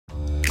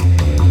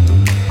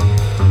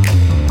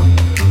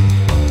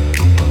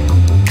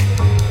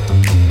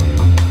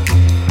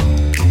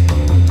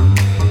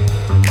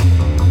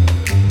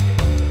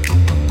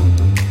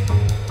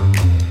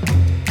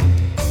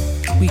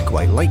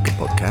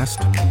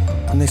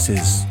podcast, and this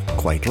is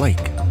Quite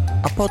Like,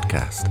 a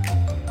podcast.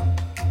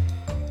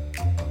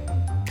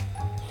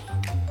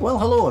 Well,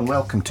 hello and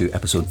welcome to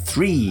episode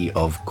 3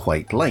 of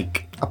Quite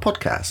Like, a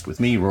podcast with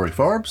me, Rory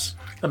Forbes.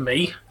 And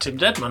me, Tim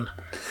Deadman.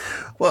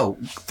 Well,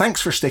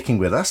 thanks for sticking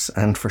with us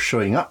and for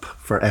showing up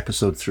for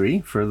episode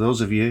 3. For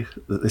those of you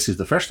that this is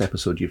the first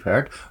episode you've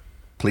heard,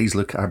 please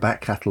look at our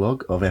back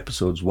catalogue of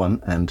episodes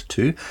 1 and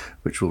 2,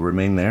 which will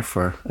remain there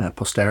for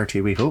posterity,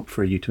 we hope,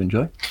 for you to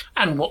enjoy.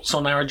 And what's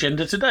on our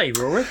agenda today,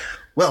 Rory?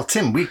 Well,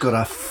 Tim, we've got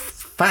a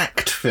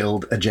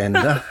fact-filled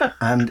agenda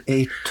and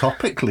a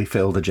topically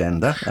filled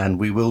agenda, and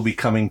we will be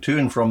coming to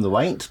and from the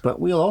White, but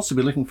we'll also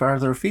be looking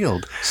farther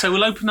afield. So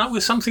we'll open up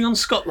with something on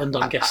Scotland,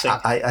 I'm guessing.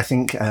 I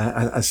think,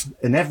 as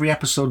in every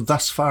episode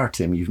thus far,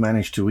 Tim, you've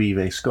managed to weave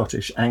a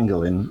Scottish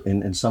angle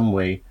in some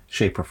way,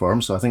 shape or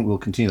form, so I think we'll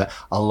continue that.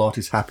 A lot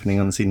is happening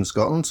on the scene in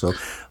Scotland, so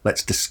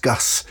let's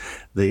discuss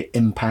the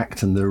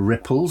impact and the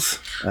ripples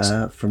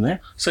from there.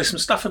 So some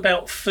stuff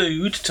about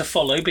food to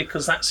follow,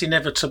 because that's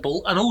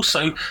inevitable, and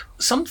also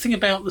something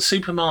about the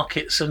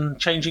supermarkets and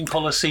changing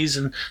policies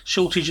and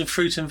shortage of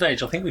fruit and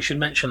veg. I think we should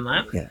mention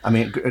that. Yeah, I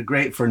mean,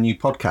 great for new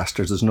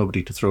podcasters. There's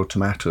nobody to throw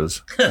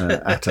tomatoes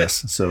at us.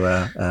 So,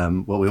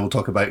 well, we will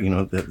talk about,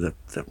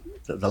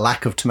 the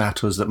lack of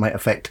tomatoes that might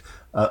affect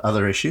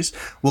other issues.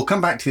 We'll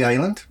come back to the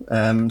island,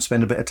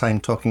 spend a bit of time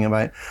talking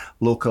about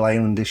local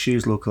island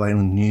issues, local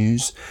island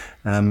news,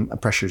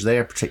 pressures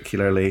there,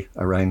 particularly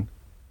around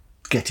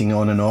getting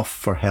on and off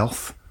for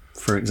health,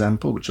 for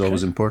example, which is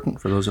always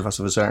important for those of us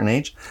of a certain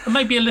age. And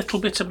maybe a little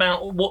bit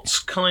about what's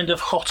kind of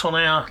hot on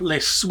our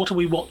lists. What are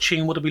we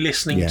watching? What are we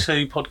listening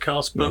to?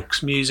 Podcasts,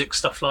 books, music,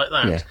 stuff like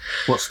that. Yeah.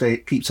 What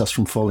state keeps us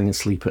from falling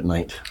asleep at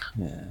night?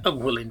 Yeah. Oh,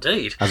 well,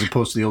 indeed. As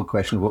opposed to the old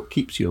question of what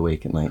keeps you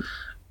awake at night?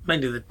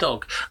 Mainly the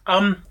dog.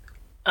 And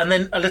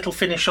then a little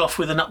finish off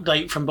with an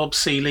update from Bob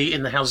Seeley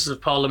in the Houses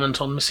of Parliament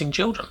on missing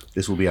children.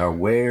 This will be our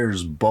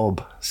Where's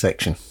Bob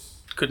section.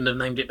 Couldn't have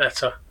named it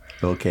better.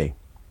 Okay.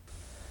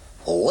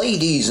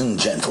 Ladies and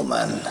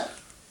gentlemen.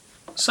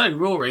 So,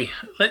 Rory,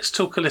 let's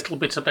talk a little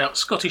bit about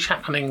Scottish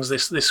happenings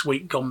this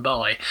week gone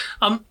by.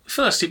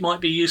 First, it might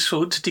be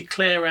useful to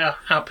declare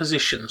our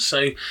position.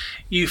 So,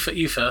 you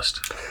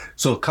first.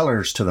 So,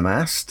 colours to the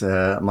mast.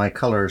 My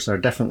colours are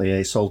definitely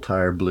a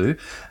saltire blue.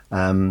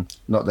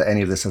 Not that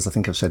any of this, as I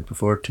think I've said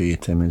before to you,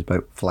 Tim, is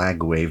about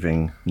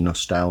flag-waving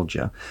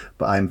nostalgia.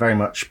 But I'm very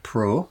much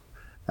pro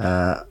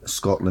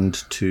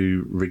Scotland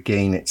to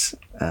regain its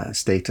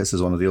status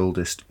as one of the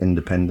oldest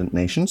independent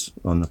nations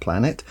on the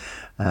planet,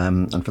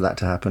 and for that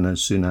to happen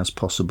as soon as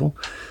possible.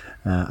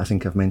 I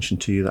think I've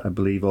mentioned to you that I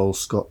believe all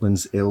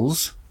Scotland's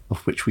ills,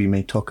 of which we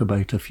may talk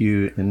about a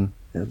few in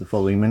the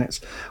following minutes,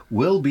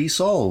 will be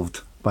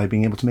solved by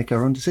being able to make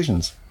our own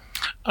decisions.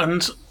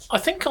 And I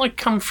think I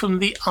come from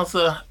the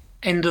other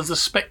end of the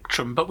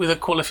spectrum, but with a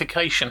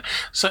qualification.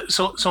 So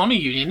I'm a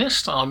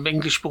unionist. I'm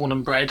English born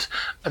and bred,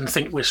 and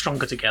think we're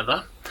stronger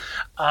together.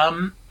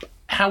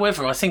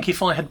 However, I think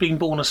if I had been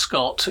born a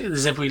Scot,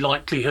 there's every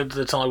likelihood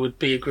that I would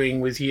be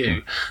agreeing with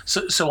you.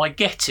 So I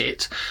get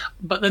it,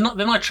 but then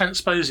I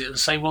transpose it and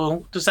say,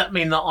 well, does that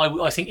mean that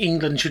I think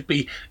England should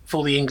be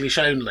for the English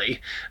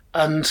only?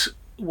 And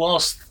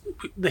whilst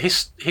the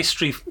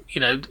history,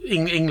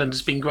 England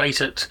has been great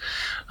at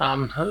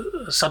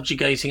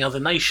subjugating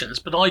other nations,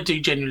 but I do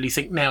genuinely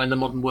think now in the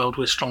modern world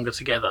we're stronger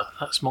together.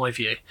 That's my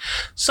view.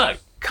 So,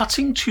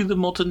 cutting to the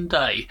modern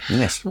day.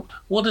 Yes.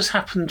 What has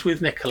happened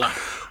with Nicola?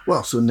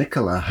 Well, so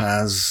Nicola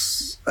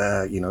has,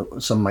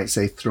 some might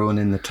say thrown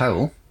in the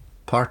towel.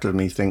 Part of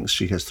me thinks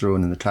she has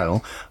thrown in the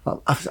towel.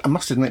 I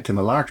must admit to him,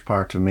 a large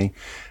part of me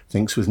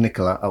thinks with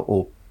Nicola,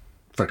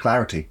 for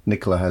clarity,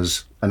 Nicola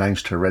has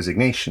announced her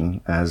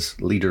resignation as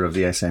leader of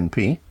the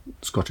SNP,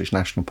 Scottish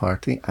National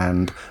Party,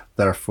 and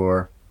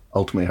therefore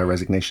ultimately her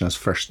resignation as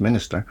First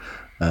Minister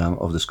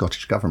of the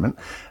Scottish Government.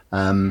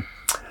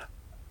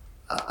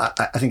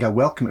 I think I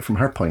welcome it from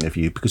her point of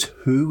view, because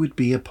who would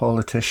be a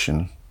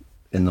politician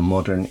in the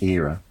modern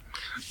era?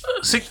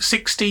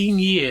 16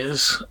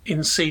 years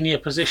in senior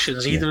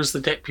positions, either as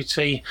the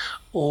deputy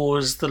or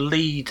as the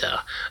leader,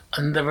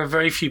 and there are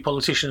very few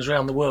politicians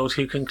around the world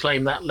who can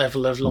claim that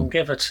level of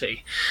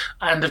longevity.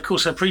 And of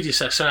course her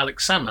predecessor,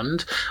 Alex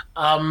Salmond,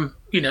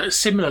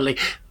 similarly.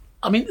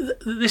 I mean,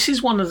 this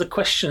is one of the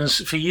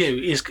questions for you,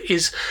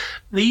 is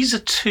these are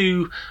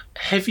two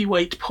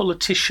heavyweight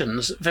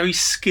politicians, very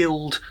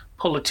skilled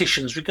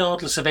politicians,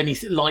 regardless of any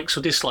likes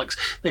or dislikes.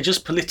 They're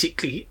just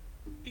politically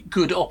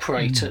good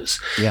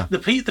operators. Yeah. The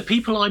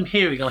people I'm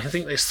hearing, I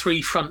think there's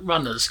 3 front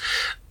runners.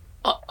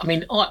 I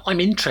mean, I'm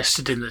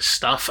interested in this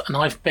stuff, and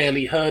I've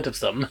barely heard of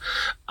them,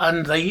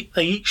 and they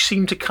each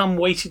seem to come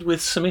weighted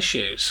with some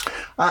issues.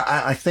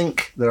 I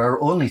think there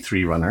are only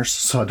 3 runners,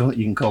 so I don't think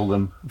you can call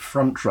them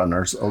front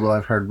runners, although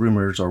I've heard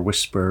rumours or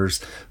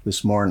whispers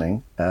this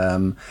morning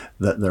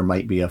that there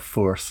might be a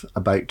 4th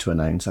about to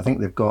announce. I think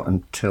they've got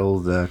until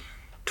the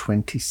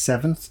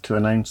 27th to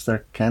announce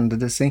their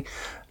candidacy.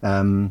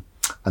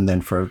 And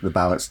then for the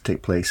ballots to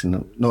take place,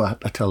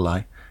 I tell a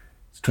lie,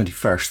 it's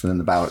 21st, and then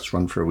the ballots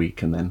run for a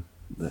week, and then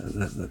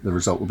the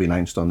result will be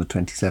announced on the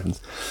 27th.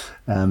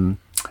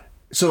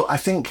 So I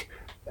think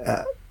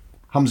Humza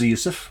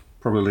Yousaf,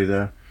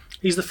 probably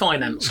He's the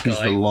finance he's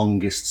guy. the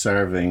longest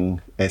serving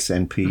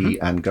SNP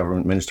and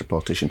government minister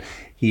politician.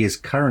 He is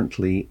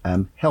currently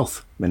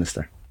health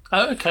minister.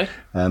 Oh, okay.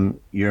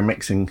 You're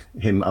mixing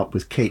him up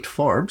with Kate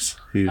Forbes,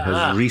 who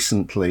has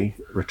recently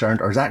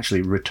returned, or is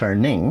actually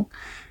returning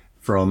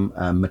from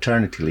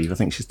maternity leave. I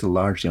think she's still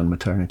largely on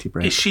maternity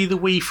break. Is she the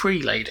wee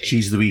free lady?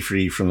 She's the wee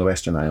free from the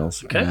Western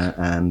Isles. Okay.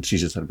 And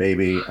she's just had a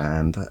baby,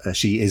 and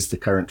she is the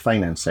current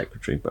finance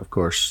secretary. But of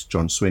course,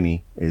 John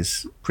Swinney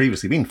is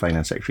previously been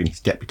finance secretary, and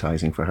he's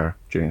deputising for her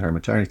during her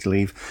maternity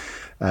leave.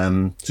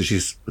 So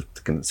she's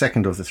the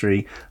second of the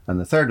three, and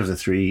the third of the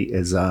three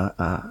is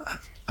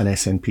an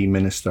SNP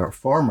minister,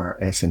 former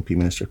SNP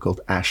minister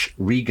called Ash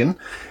Regan,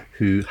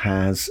 who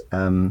has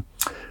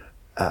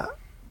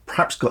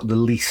perhaps got the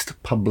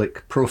least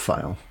public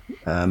profile.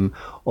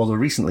 Although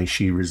recently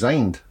she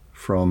resigned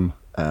from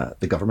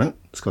the government,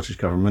 Scottish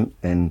government,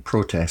 in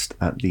protest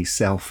at the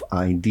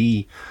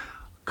self-ID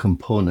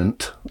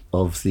component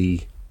of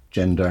the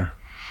gender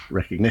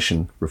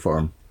recognition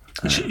reform.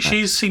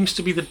 She seems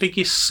to be the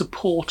biggest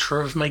supporter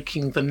of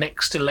making the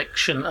next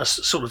election a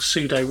sort of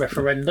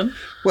pseudo-referendum.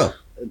 Well,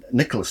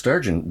 Nicola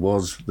Sturgeon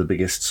was the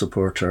biggest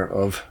supporter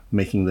of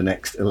making the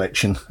next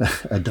election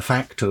a de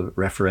facto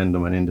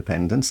referendum on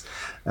independence,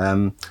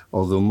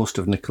 although most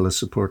of Nicola's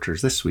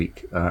supporters this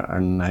week are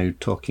now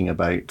talking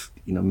about,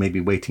 maybe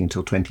waiting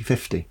until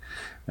 2050.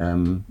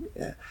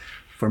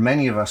 For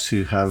many of us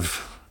who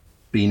have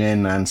been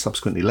in and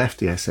subsequently left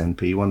the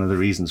SNP, one of the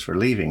reasons for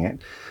leaving it,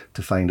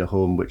 to find a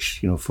home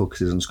which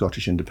focuses on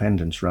Scottish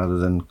independence rather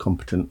than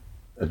competent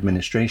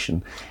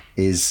administration,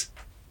 is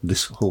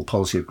this whole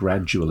policy of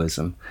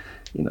gradualism.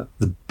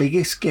 The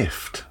biggest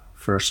gift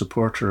for a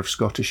supporter of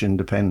Scottish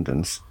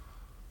independence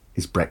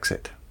is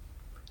Brexit.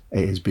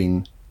 It has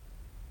been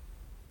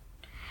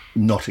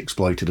not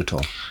exploited at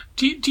all.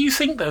 Do you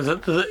think, though,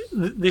 that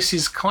this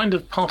is kind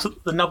of part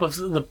of the nub of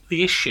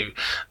the issue,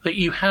 that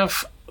you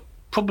have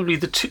probably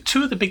the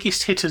two of the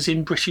biggest hitters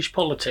in British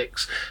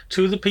politics,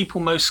 two of the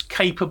people most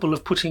capable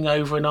of putting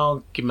over an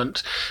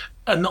argument,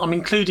 and I'm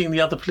including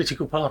the other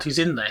political parties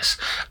in this,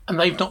 and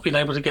they've not been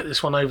able to get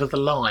this one over the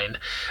line.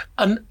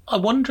 And I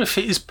wonder if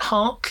it is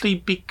partly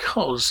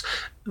because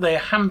they're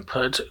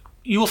hampered.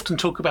 You often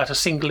talk about a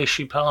single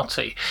issue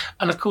party,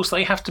 and of course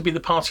they have to be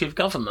the party of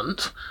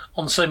government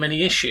on so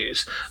many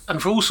issues,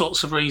 and for all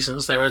sorts of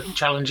reasons there are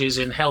challenges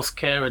in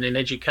healthcare and in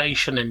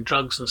education, in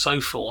drugs and so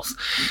forth.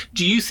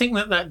 Do you think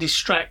that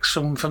distracts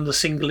from the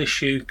single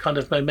issue kind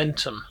of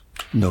momentum?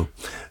 No.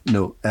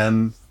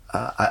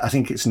 I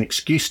think it's an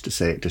excuse to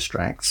say it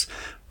distracts,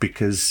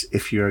 because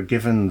if you're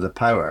given the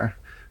power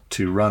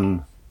to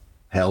run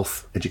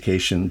health,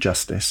 education,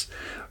 justice,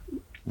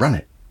 run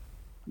it.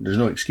 There's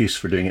no excuse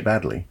for doing it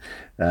badly.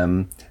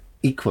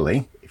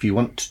 Equally, if you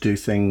want to do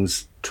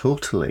things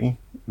totally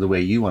the way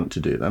you want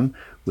to do them,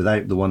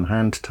 without the one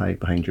hand tied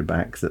behind your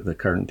back that the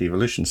current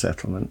devolution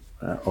settlement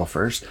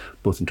offers,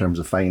 both in terms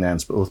of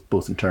finance, but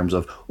both in terms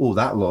of,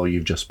 that law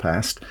you've just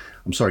passed,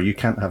 I'm sorry, you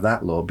can't have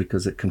that law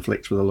because it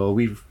conflicts with a law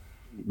we've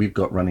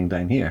got running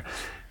down here.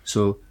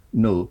 So,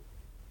 no,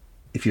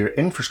 if you're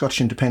in for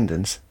Scottish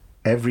independence,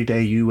 every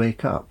day you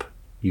wake up,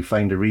 you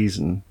find a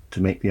reason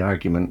to make the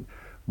argument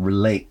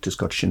relate to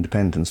Scottish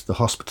independence. The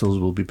hospitals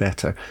will be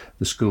better,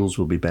 the schools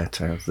will be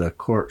better, the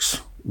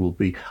courts will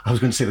be, I was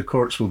going to say the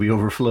courts will be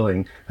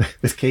overflowing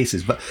with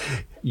cases, but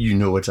you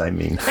know what I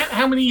mean.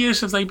 How many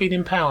years have they been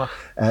in power?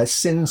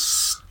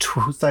 Since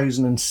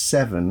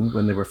 2007,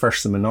 when they were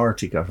first the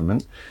minority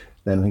government.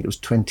 Then I think it was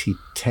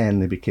 2010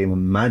 they became a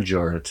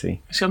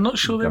majority. See, I'm not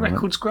sure their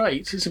record's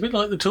great. It's a bit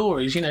like the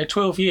Tories,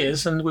 12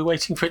 years and we're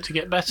waiting for it to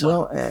get better.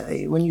 Well,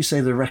 when you say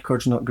the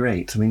record's not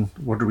great, I mean,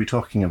 what are we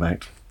talking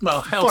about?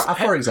 Well, health,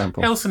 for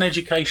example. Health and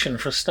education,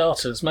 for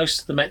starters,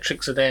 most of the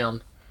metrics are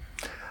down.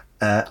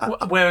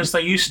 Whereas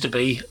they used to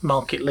be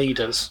market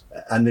leaders.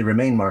 And they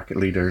remain market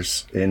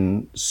leaders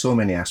in so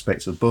many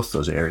aspects of both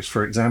those areas.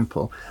 For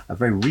example, a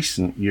very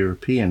recent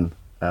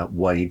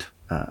European-wide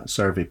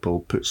survey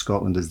poll put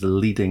Scotland as the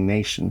leading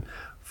nation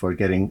for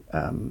getting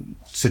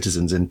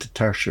citizens into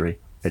tertiary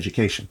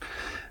education,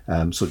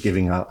 so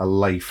giving a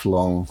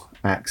lifelong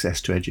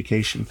access to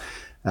education.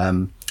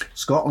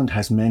 Scotland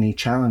has many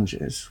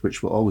challenges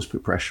which will always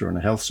put pressure on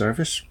a health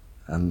service.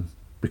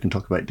 We can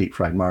talk about deep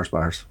fried Mars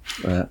bars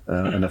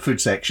in a food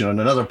section on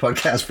another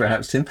podcast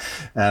perhaps, Tim.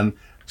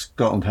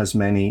 Scotland has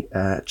many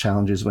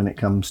challenges when it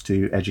comes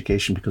to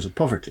education because of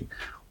poverty.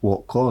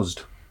 What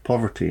caused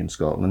poverty in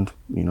Scotland,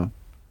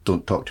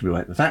 don't talk to me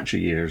about the Thatcher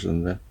years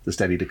and the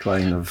steady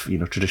decline of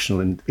traditional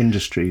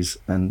industries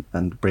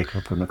and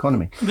breakup of an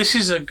economy. This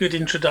is a good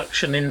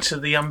introduction into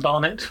the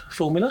Barnett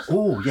formula.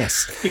 Oh,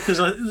 yes. Because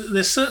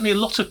there's certainly a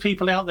lot of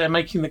people out there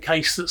making the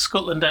case that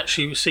Scotland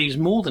actually receives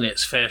more than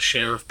its fair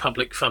share of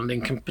public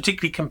funding,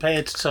 particularly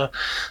compared to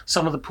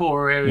some of the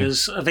poorer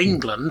areas of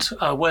England.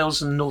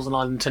 Wales and Northern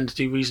Ireland tend to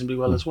do reasonably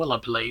well as well, I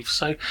believe.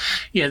 So,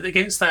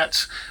 against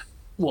that,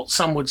 what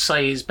some would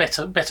say is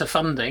better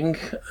funding,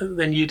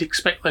 then you'd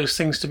expect those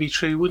things to be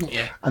true, wouldn't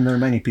you? And there are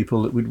many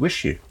people that would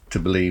wish you to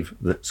believe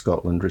that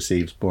Scotland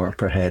receives more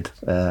per head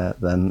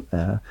than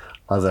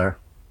other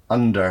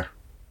underserved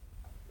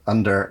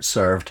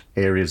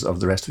areas of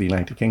the rest of the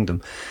United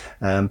Kingdom.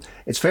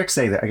 It's fair to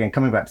say that, again,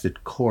 coming back to the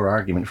core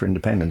argument for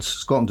independence,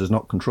 Scotland does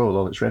not control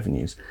all its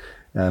revenues.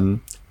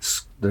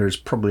 There's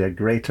probably a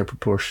greater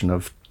proportion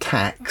of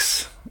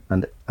tax,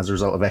 and as a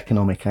result of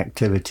economic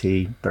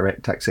activity,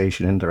 direct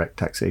taxation, indirect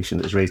taxation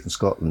that is raised in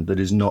Scotland that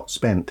is not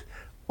spent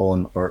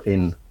on or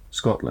in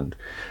Scotland.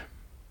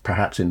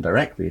 Perhaps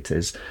indirectly it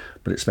is,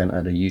 but it's spent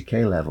at a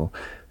UK level.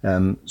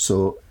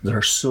 So there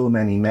are so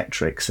many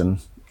metrics, and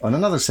on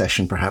another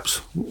session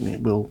perhaps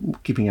we'll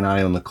keeping an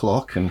eye on the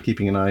clock and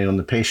keeping an eye on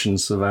the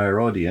patience of our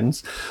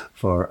audience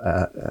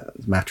for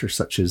matters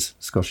such as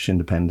Scottish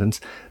independence.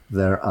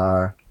 There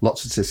are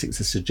lots of statistics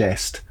that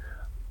suggest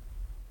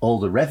all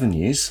the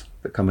revenues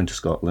that come into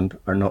Scotland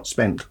are not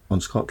spent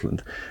on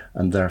Scotland,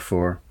 and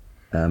therefore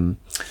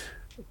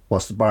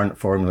whilst the Barnett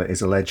formula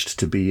is alleged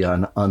to be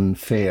an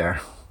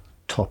unfair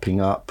topping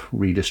up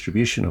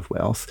redistribution of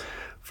wealth,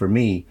 for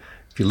me,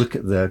 if you look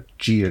at the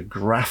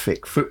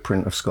geographic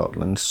footprint of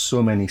Scotland,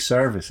 so many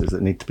services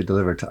that need to be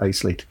delivered to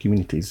isolated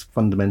communities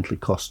fundamentally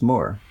cost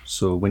more.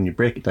 So when you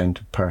break it down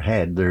to per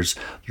head, there's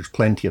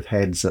plenty of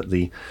heads at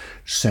the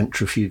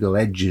centrifugal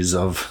edges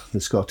of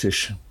the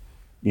Scottish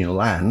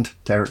land,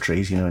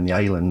 territories, in the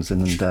Highlands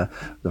and the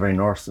very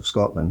north of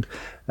Scotland,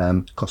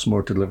 costs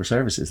more to deliver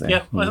services there.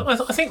 Yeah, I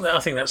think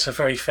that's a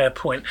very fair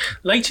point.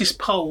 Latest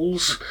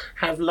polls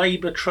have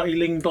Labour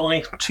trailing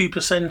by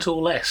 2%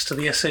 or less to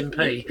the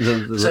SNP.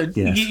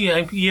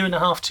 Year and a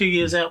half, 2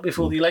 years out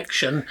before the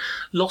election,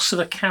 loss of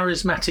a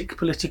charismatic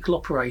political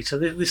operator.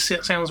 This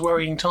sounds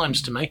worrying times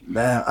to me.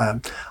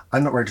 I'm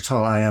not worried at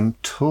all. I am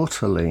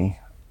totally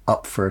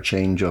up for a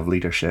change of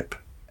leadership.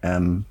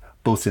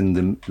 Both in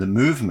the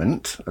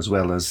movement as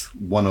well as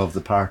one of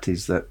the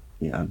parties that,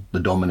 the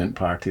dominant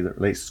party that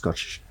relates to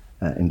Scottish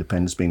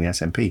independence being the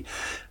SNP.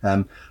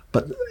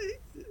 But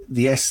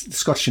the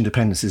Scottish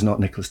independence is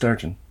not Nicola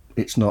Sturgeon.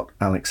 It's not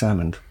Alex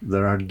Salmond.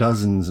 There are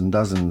dozens and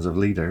dozens of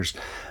leaders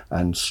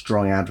and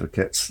strong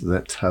advocates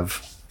that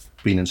have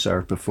been and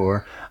served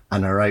before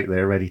and are out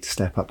there ready to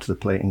step up to the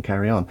plate and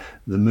carry on.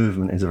 The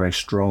movement is a very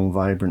strong,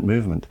 vibrant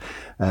movement.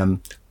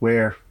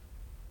 Where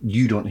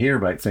you don't hear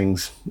about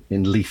things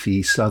in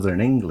leafy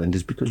southern England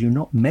is because you're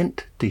not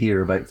meant to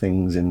hear about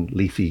things in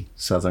leafy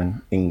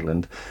southern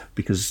England,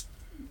 because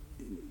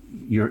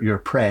your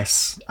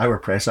press,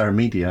 our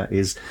media,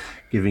 is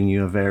giving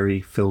you a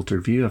very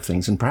filtered view of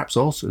things, and perhaps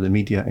also the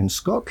media in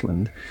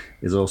Scotland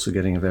is also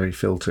getting a very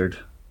filtered,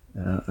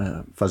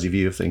 fuzzy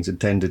view of things,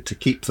 intended to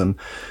keep them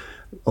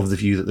of the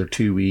view that they're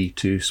too wee,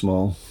 too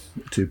small,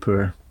 too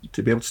poor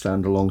to be able to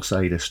stand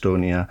alongside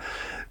Estonia,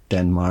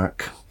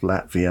 Denmark,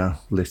 Latvia,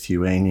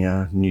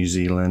 Lithuania, New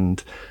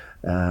Zealand,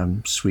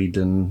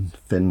 Sweden,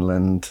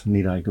 Finland.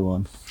 Need I go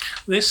on?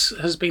 This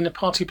has been a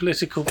party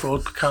political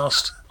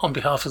broadcast on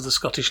behalf of the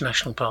Scottish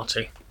National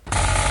Party.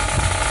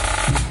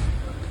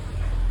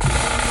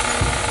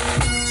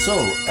 So,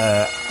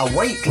 a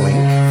white link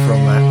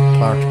from that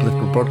party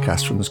political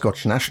broadcast from the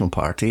Scottish National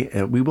Party.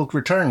 We will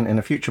return in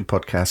a future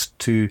podcast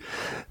to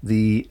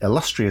the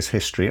illustrious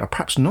history, or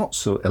perhaps not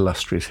so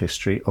illustrious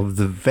history, of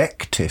the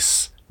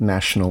Vectis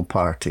National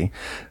Party,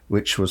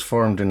 which was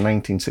formed in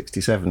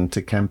 1967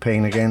 to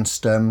campaign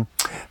against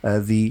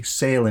the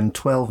sale in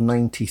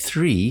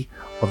 1293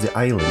 of the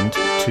island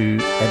to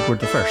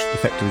Edward I,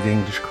 effectively the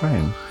English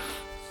crown.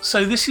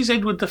 So this is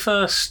Edward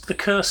I, the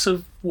Curse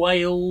of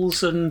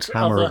Wales and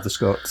Hammer of the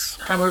Scots.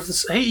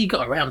 He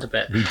got around a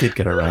bit. He did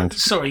get around.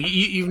 Sorry,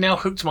 you've now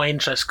hooked my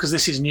interest because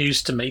this is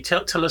news to me.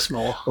 Tell us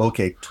more.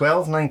 Okay,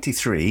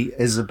 1293,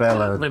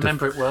 Isabella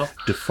remember it well.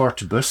 de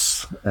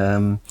Fortibus,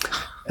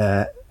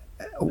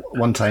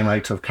 one time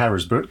out of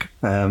Carisbrooke,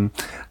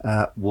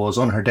 was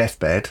on her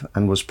deathbed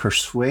and was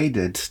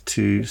persuaded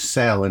to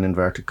sell, in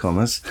inverted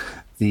commas,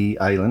 the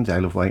island, the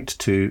Isle of Wight,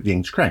 to the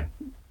English crown,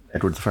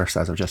 Edward I,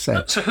 as I've just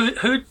said. So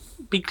who'd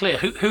be clear,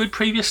 who had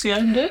previously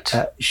owned it?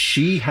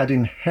 She had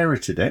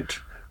inherited it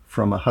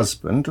from a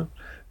husband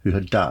who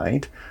had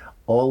died.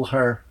 All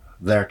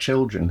their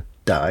children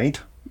died,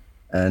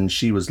 and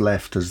she was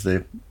left as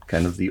the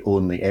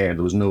only heir.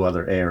 There was no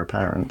other heir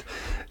apparent.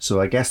 So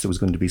I guess there was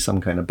going to be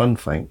some kind of bun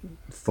fight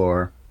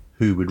for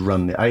who would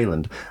run the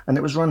island. And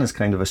it was run as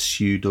kind of a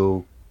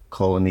pseudo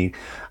colony,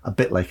 a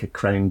bit like a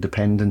crown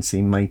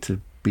dependency might have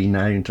been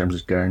now in terms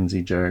of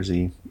Guernsey,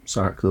 Jersey,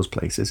 Sark, those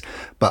places.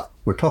 But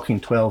we're talking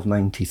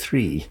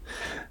 1293,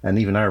 and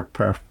even our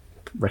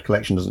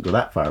recollection doesn't go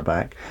that far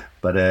back,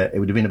 but it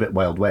would have been a bit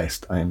Wild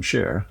West, I am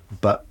sure.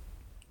 But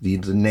the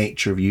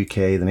nature of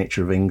UK, the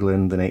nature of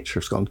England, the nature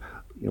of Scotland,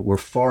 were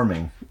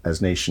forming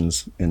as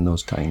nations in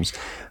those times.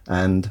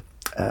 And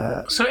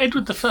so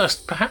Edward I,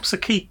 perhaps a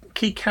key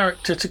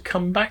character to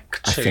come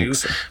back to, I think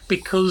so.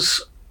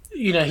 because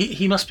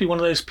he must be one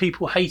of those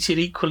people hated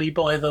equally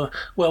by the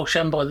Welsh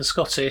and by the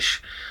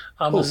Scottish.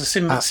 As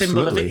a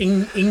symbol of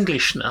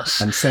Englishness.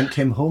 And sent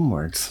him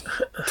homewards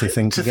to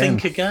think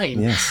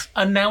again. Yes.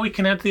 And now we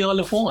can add the Isle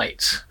of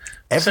Wight.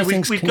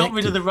 Everything's so we've got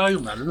rid of the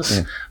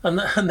Romans,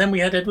 and then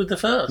we had Edward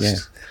I. Yeah.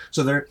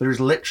 So there's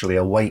literally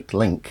a white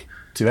link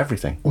to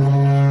everything.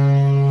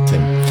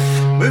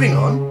 Tim. Moving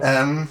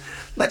on,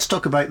 let's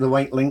talk about the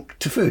white link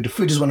to food.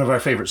 Food is one of our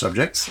favourite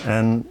subjects,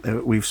 and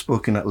we've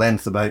spoken at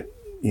length about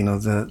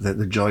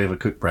the joy of a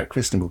cooked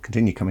breakfast, and we'll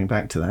continue coming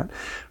back to that.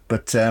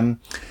 But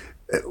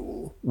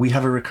we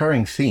have a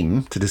recurring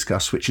theme to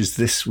discuss, which is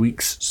this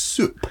week's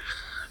soup.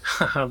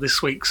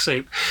 This week's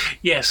soup.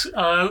 Yes,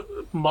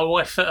 my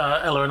wife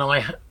Ella and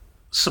I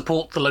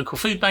support the local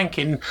food bank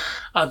in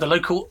the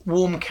local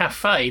warm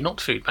cafe,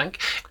 not food bank,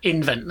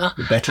 in Ventnor.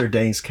 The Better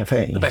Days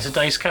Cafe. The Better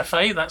Days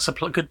Cafe, that's a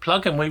good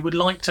plug, and we would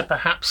like to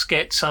perhaps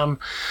get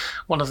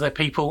one of their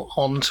people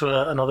onto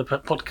another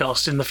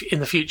podcast in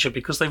the future,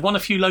 because they've won a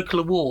few local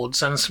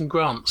awards and some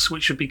grants,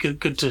 which would be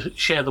good to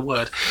share the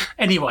word.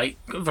 Anyway,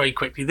 very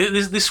quickly,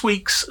 this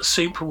week's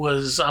soup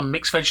was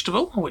mixed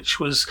vegetable, which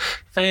was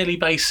fairly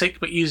basic,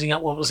 but using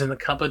up what was in the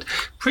cupboard.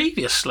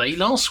 Previously,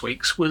 last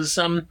week's was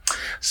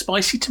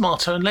spicy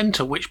tomato and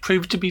lentil, which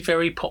proved to be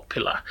very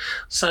popular.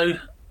 So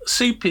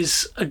soup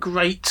is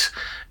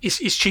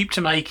it's cheap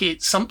to make.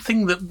 It's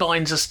something that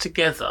binds us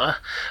together,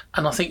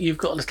 and I think you've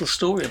got a little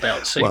story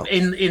about soup, well,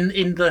 in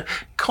the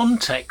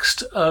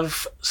context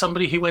of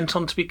somebody who went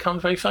on to become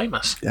very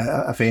famous.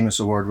 A famous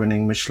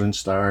award-winning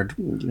Michelin-starred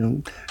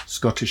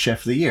Scottish Chef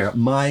of the Year.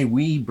 My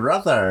wee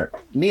brother,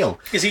 Neil.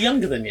 Is he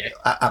younger than you?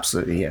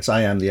 Absolutely, yes.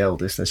 I am the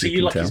eldest, as you can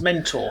tell. So you like his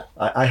mentor?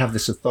 I have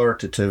this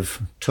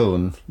authoritative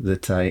tone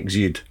that I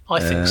exude. I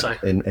think so.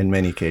 In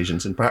many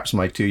occasions, and perhaps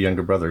my two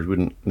younger brothers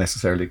wouldn't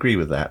necessarily agree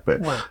with that.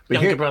 But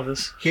younger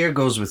brothers. Here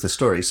goes with the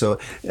story. So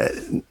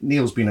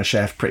Neil's been a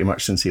chef pretty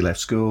much since he left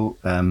school,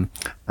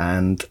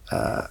 and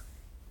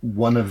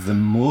one of the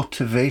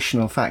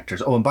motivational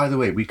factors. Oh, and by the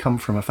way, we come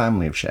from a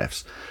family of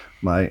chefs.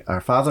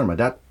 Our father, my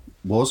dad,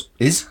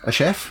 is a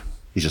chef.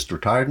 He's just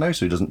retired now,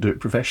 so he doesn't do it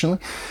professionally.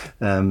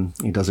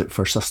 He does it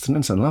for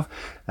sustenance and love.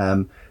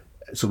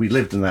 So we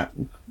lived in that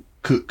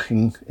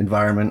cooking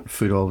environment,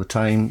 food all the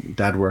time.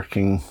 Dad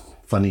working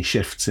funny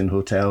shifts in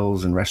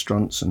hotels and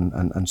restaurants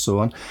and so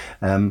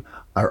on.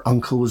 Our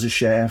uncle was a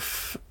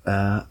chef.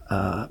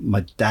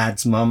 My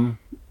dad's mum,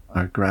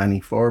 our Granny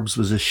Forbes,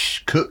 was a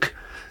cook.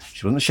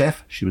 She wasn't a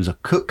chef, she was a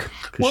cook.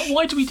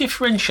 Why do we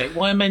differentiate?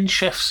 Why are men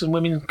chefs and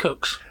women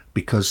cooks?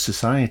 Because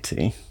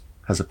society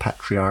has a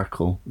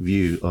patriarchal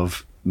view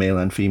of male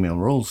and female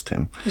roles,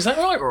 Tim. Is that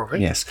right,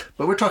 Rory? Yes,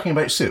 but we're talking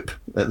about soup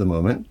at the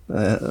moment.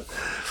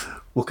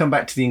 We'll come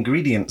back to the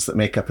ingredients that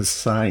make up a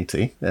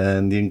society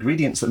and the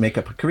ingredients that make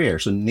up a career.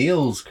 So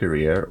Neil's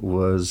career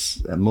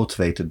was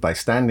motivated by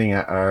standing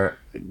at our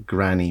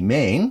Granny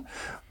Main,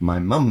 my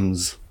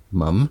mum's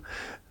mum,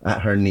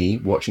 at her knee,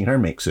 watching her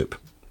make soup.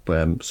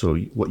 So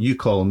what you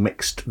call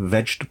mixed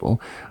vegetable,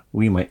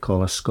 we might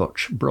call a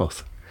Scotch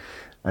broth.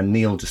 And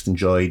Neil just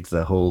enjoyed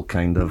the whole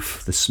kind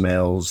of the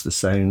smells, the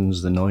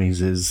sounds, the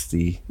noises,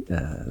 the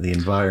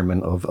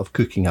environment of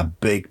cooking a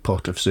big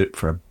pot of soup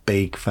for a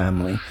big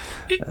family.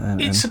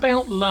 It's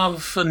about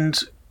love and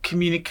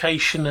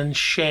communication and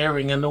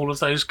sharing and all of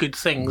those good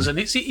things, and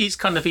it's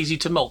kind of easy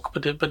to mock,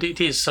 but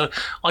it is. So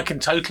I can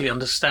totally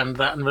understand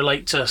that and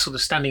relate to sort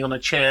of standing on a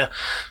chair,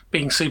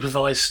 being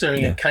supervised,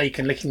 stirring a cake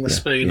and licking the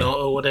spoon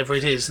or whatever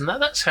it is, and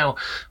that's how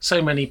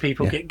so many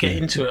people get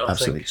into it.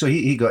 Absolutely. I think. So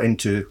he got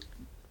into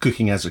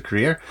cooking as a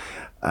career,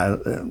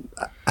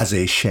 as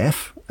a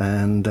chef,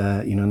 and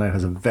now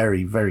has a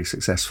very, very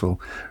successful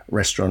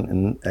restaurant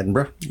in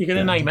Edinburgh. You're going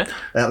to name it?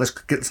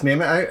 Let's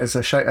name it out as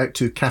a shout out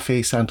to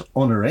Café Saint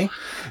Honoré,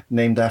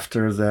 named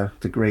after the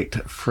great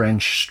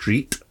French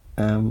street,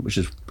 which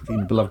is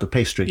beloved of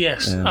pastry.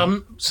 Yes.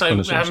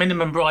 So our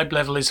minimum bribe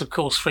level is, of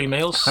course, 3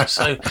 meals.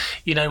 So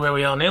you know where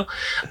we are, Neil.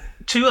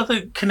 2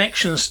 other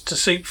connections to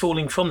soup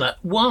falling from that.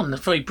 One,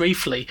 very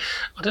briefly,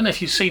 I don't know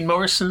if you've seen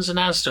Morrison's and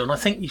Asda, and I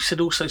think you said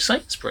also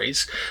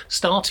Sainsbury's,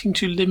 starting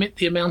to limit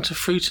the amount of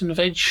fruit and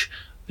veg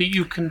that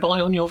you can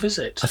buy on your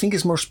visit. I think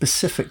it's more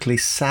specifically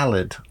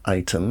salad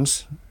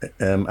items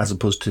as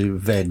opposed to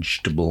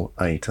vegetable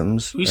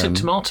items. You said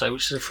tomato,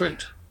 which is a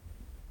fruit.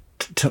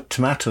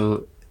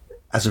 Tomato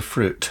as a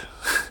fruit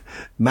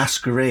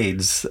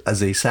masquerades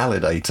as a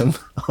salad item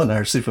on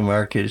our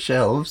supermarket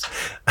shelves.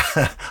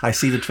 I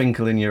see the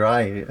twinkle in your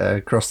eye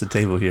across the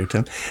table here,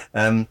 Tim.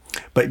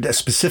 But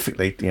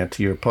specifically,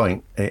 to your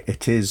point,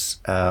 it is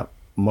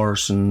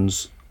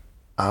Morrison's,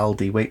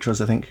 Aldi,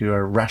 Waitrose, I think, who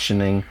are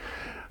rationing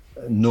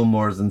no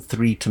more than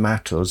 3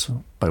 tomatoes,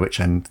 by which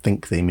I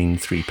think they mean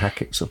 3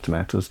 packets of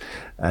tomatoes,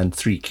 and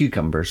 3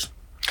 cucumbers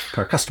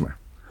per customer.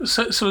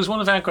 So as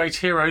one of our great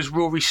heroes,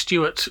 Rory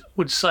Stewart,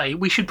 would say,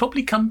 we should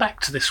probably come back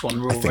to this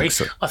one, Rory. I think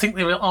so. I think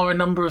there are a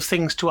number of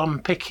things to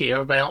unpick here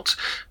about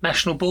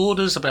national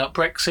borders, about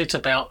Brexit,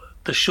 about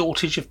the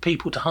shortage of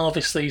people to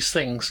harvest these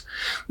things.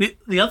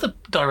 The other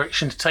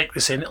direction to take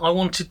this in, I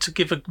wanted to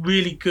give a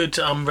really good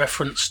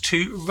reference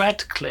to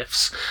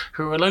Radcliffe's,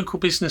 who are a local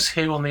business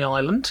here on the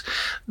island.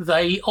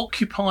 They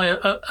occupy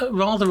a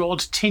rather odd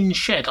tin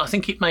shed. I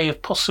think it may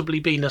have possibly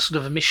been a sort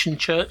of a mission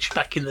church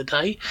back in the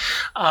day.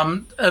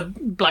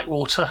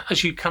 Blackwater,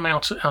 as you come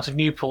out of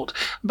Newport.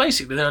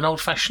 Basically, they're an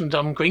old-fashioned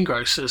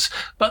greengrocers,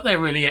 but they're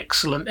really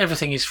excellent.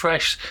 Everything is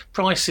fresh.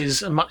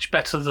 Prices are much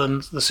better than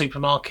the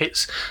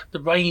supermarkets. The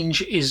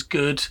range is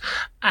good,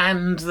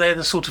 and they're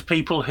the sort of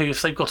people who,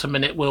 if they've got a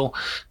minute, will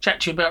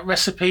chat to you about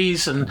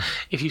recipes. And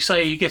if you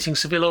say you're getting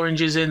Seville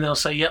oranges in, they'll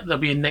say, yep, they'll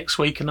be in next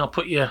week, and I'll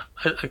put you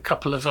a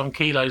couple of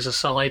kilos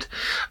aside.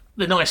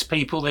 They're nice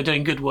people, they're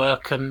doing good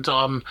work, and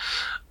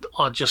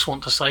I just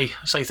want to say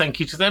thank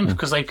you to them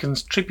because they've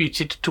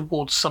contributed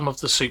towards some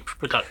of the soup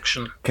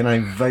production. Can I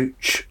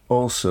vouch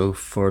also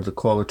for the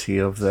quality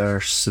of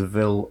their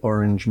Seville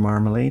orange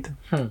marmalade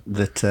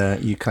that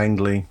you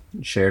kindly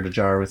shared a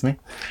jar with me?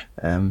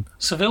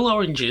 Seville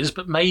oranges,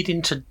 but made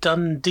into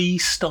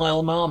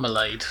Dundee-style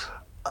marmalade.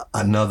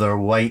 Another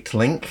white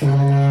link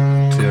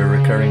to a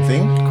recurring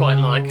theme. Quite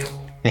like.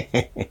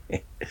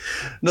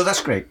 No,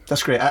 that's great.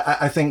 That's great.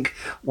 I think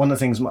one of the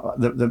things,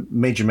 the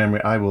major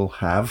memory I will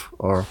have,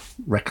 or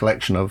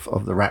recollection of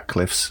the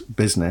Ratcliffe's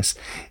business,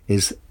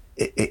 is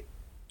it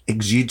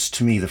exudes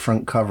to me the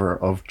front cover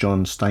of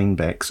John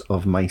Steinbeck's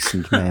Of Mice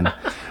and Men,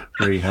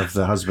 where you have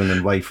the husband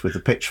and wife with a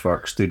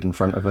pitchfork stood in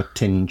front of a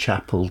tin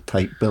chapel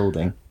type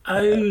building.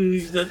 Oh,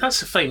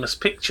 that's a famous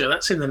picture.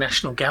 That's in the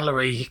National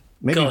Gallery.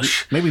 Maybe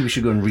we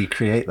should go and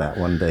recreate that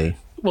one day.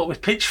 What,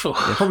 with pitchfork?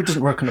 It probably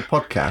doesn't work on a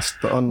podcast,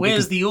 but on...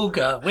 Where's the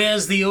auger?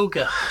 Where's the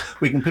auger?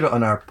 We can put it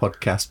on our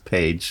podcast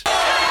page.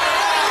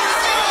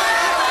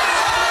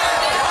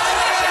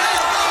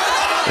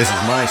 This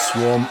is my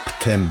swamp,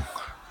 Tim.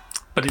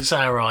 But it's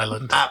our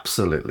island.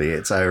 Absolutely,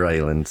 it's our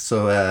island.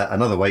 So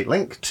another white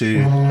link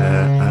to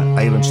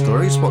Island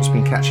Stories. What's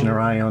been catching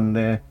our eye on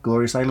the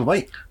glorious Isle of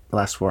Wight the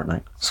last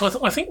fortnight?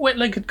 So I think Wet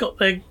Leg had got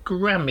their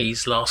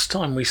Grammys last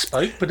time we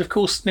spoke, but of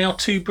course now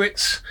 2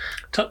 Brits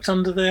tucked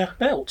under their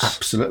belts.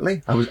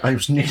 Absolutely. I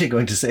was nearly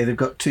going to say they've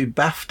got 2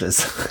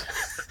 BAFTAs.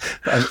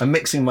 But I'm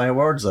mixing my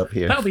awards up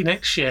here. That'll be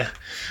next year.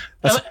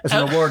 It's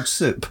an award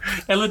soup.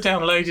 Ella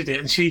downloaded it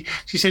and she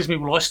says to me,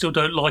 well, I still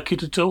don't like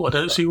it at all. I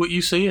don't see what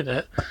you see in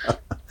it.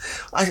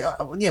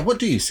 What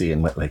do you see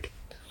in Wet Leg?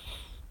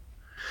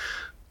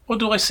 What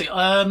do I see?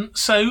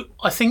 So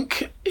I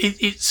think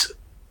it's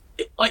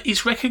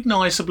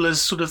recognisable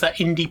as sort of that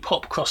indie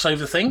pop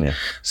crossover thing. Yeah.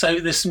 So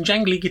there's some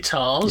jangly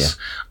guitars.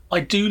 Yeah. I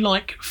do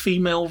like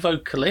female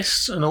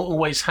vocalists and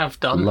always have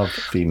done. Love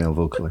female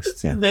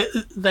vocalists, yeah.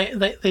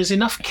 There's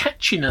enough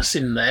catchiness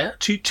in there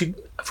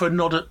for a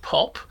nod at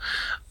pop.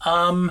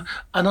 And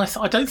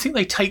I don't think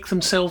they take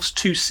themselves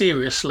too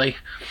seriously.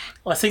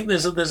 I think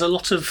there's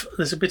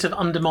a bit of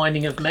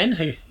undermining of men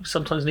who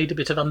sometimes need a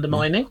bit of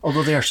undermining.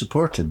 Although they are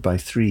supported by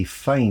 3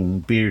 fine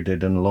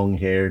bearded and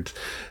long-haired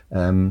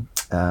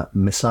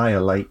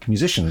Messiah-like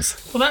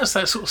musicians. Well, that's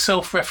that sort of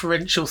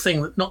self-referential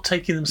thing, that not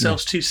taking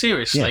themselves too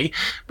seriously. Yeah.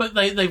 But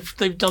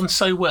they've done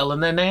so well,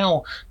 and they're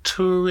now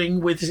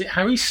touring with, is it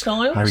Harry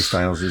Styles? Harry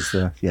Styles is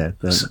the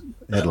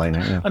headliner.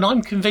 Yeah. And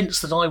I'm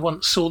convinced that I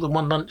once saw them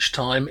one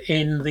lunchtime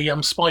in the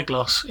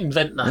Spyglass in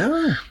Ventnor.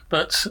 Yeah.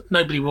 But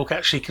nobody will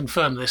actually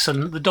confirm this,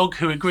 and the dog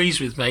who agrees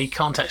with me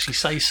can't actually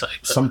say so.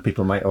 But some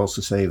people might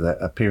also say that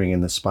appearing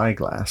in the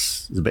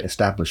Spyglass is a bit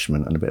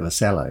establishment and a bit of a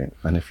sellout,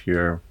 and if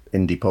you're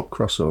indie pop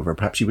crossover,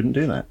 perhaps you wouldn't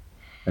do that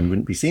and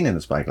wouldn't be seen in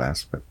the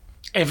Spyglass. But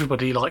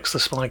everybody likes the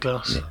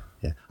Spyglass.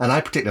 Yeah. And I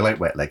particularly like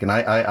Wet Leg, and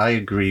I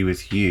agree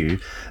with you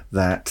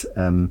that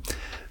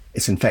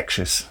it's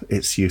infectious,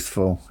 it's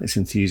youthful, it's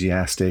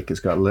enthusiastic, it's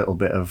got a little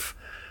bit of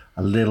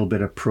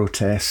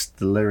protest.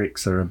 The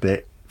lyrics are a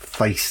bit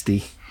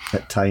feisty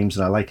at times,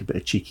 and I like a bit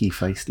of cheeky,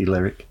 feisty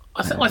lyric.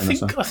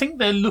 I think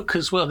their look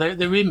as well,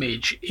 their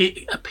image,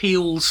 it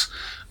appeals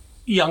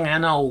young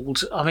and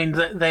old. I mean,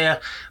 they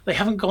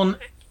haven't gone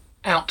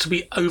out to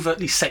be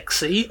overtly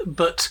sexy,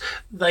 but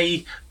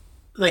they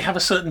have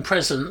a certain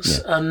presence,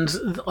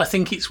 and I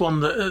think it's one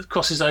that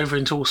crosses over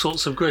into all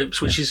sorts of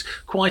groups, which is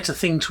quite a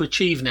thing to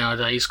achieve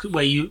nowadays,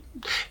 where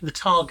the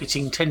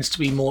targeting tends to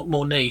be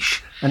more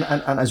niche. And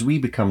as we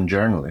become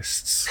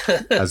journalists,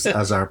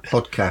 as our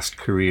podcast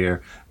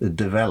career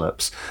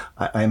develops,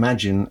 I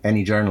imagine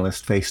any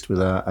journalist faced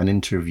with an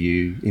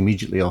interview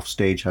immediately off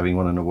stage, having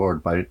won an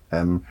award by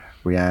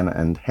Rihanna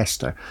and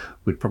Hester,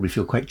 would probably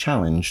feel quite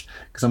challenged,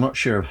 because I'm not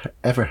sure I've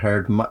ever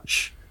heard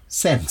much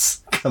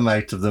sense come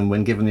out of them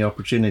when given the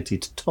opportunity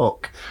to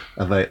talk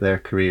about their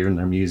career and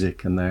their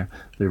music and their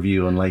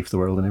view on life, the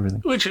world and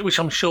everything. Which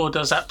I'm sure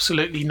does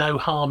absolutely no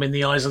harm in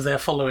the eyes of their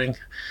following.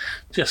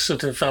 Just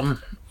sort of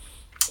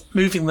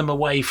moving them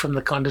away from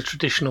the kind of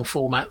traditional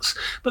formats.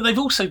 But they've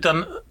also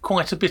done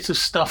quite a bit of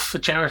stuff for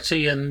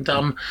charity, and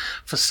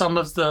for some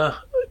of the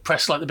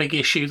press, like The Big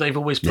Issue, they've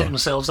always put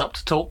themselves up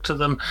to talk to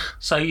them.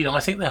 So, I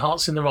think their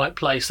heart's in the right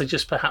place. They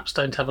just perhaps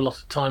don't have a lot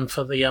of time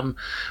for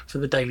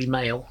the Daily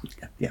Mail.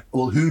 Yeah.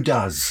 Well, who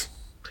does?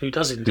 Who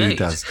does indeed? Who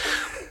does?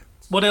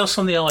 What else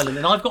on the island?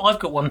 And I've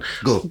got one.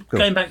 Go.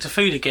 Going back to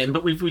food again,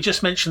 but we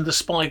just mentioned the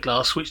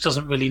spyglass, which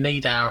doesn't really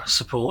need our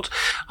support.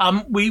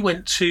 We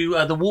went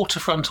to the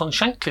waterfront on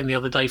Shanklin the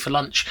other day for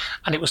lunch,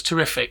 and it was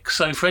terrific.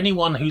 So for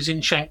anyone who's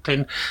in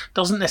Shanklin,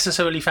 doesn't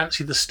necessarily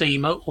fancy the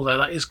steamer, although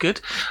that is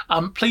good,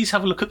 please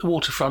have a look at the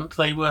waterfront.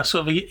 They were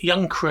sort of a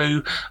young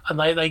crew, and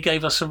they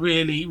gave us a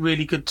really,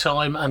 really good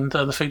time, and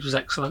the food was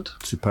excellent.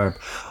 Superb.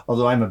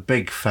 Although I'm a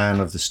big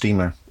fan of the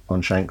steamer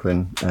on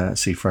Shanklin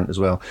seafront as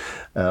well.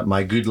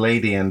 My good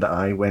lady and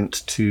I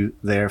went to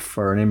there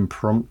for an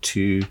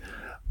impromptu,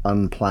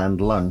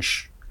 unplanned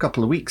lunch a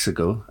couple of weeks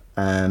ago,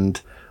 and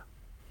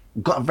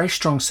got a very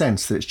strong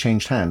sense that it's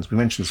changed hands. We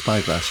mentioned the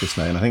spyglass just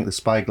now, and I think the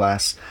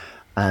spyglass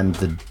and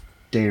the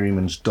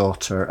dairyman's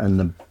daughter and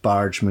the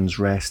bargeman's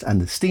rest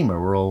and the steamer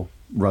were all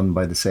run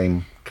by the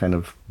same kind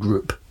of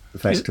group,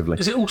 effectively.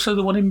 Is it also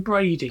the one in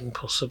Brading,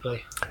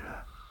 possibly?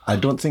 I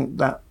don't think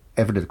that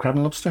ever did. Crab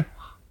and Lobster?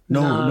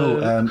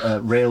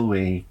 No,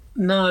 railway.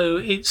 No,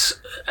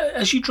 it's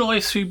as you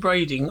drive through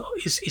Brading,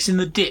 it's in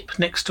the dip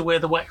next to where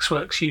the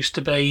waxworks used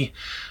to be.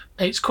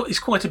 It's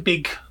quite a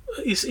big.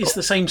 It's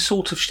the same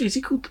sort of. Is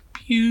it called the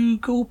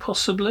Bugle,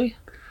 possibly?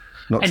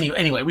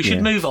 Anyway, we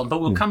should move on,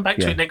 but we'll come back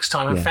to it next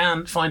time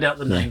and find out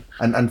the name.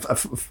 And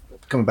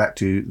coming back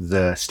to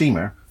the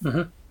steamer,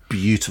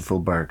 beautiful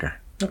burger.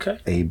 Okay.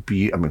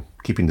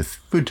 Keeping the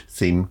food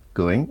theme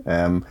going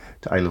to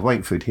Isle of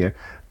Wight food here.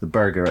 The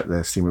burger at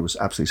the steamer was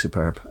absolutely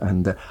superb,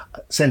 and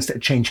sensed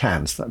it change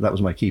hands. That was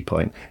my key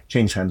point.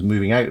 Change hands,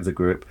 moving out of the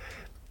group.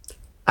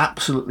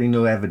 Absolutely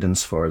no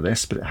evidence for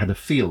this, but it had a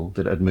feel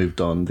that it had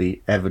moved on.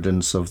 The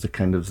evidence of the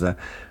kind of the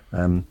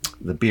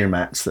beer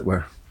mats that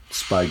were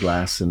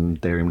spyglass and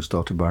Dairyman's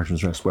Daughter,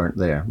 Bargeman's Rest weren't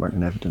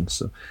in evidence.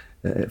 So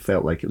it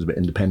felt like it was a bit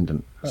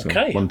independent.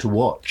 Okay. So one to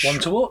watch.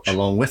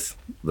 Along with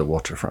the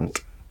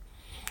waterfront.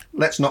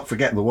 Let's not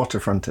forget the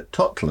waterfront at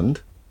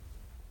Totland.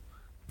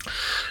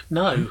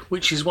 No,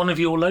 which is one of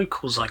your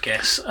locals, I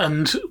guess.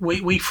 And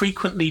we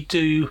frequently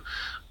do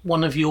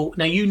one of your...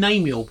 Now, you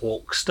name your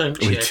walks,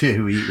 don't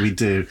you? We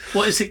do.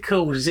 What is it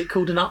called? Is it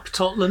called an Up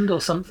Totland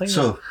or something?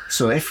 So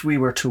if we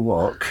were to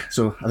walk...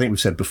 So I think we've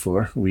said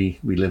before, we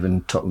live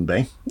in Totland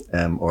Bay,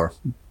 or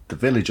the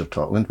village of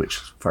Totland, which,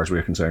 as far as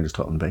we're concerned, is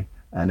Totland Bay.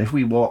 And if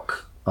we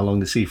walk along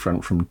the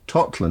seafront from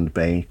Totland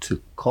Bay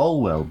to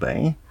Calwell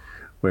Bay,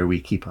 where we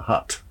keep a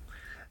hut,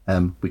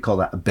 we call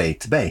that a bay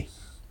to bay.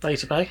 Bay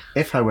to bay.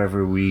 If,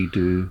 however, we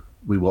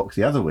walk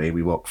the other way,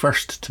 we walk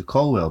first to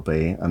Calwell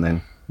Bay and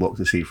then walk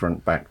the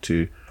seafront back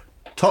to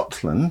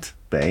Totland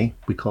Bay,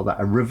 we call that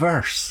a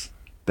reverse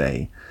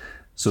bay.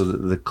 So that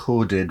the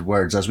coded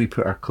words, as we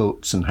put our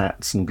coats and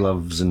hats and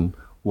gloves and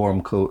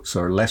warm coats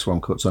or less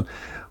warm coats on,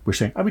 we're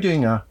saying, are we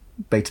doing a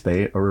bay to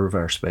bay or a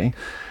reverse bay?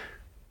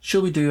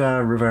 Shall we do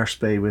a reverse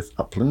bay with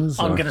uplands?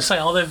 I'm going to say,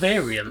 are there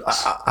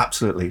variants?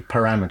 Absolutely,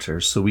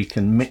 parameters. So we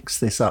can mix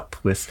this up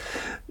with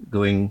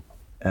going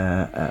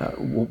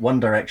one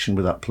direction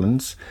with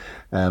uplands.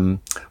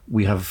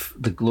 We have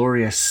the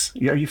glorious...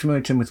 Are you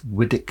familiar, Tim, with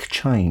Widdick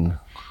Chine?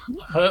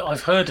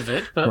 I've heard of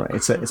it, but...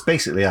 Right, it's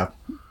basically,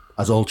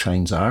 as all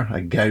chines are, a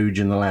gouge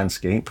in the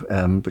landscape,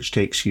 which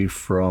takes you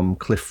from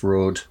Cliff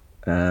Road,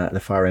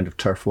 the far end of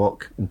Turf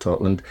Walk in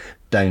Totland,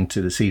 down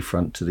to the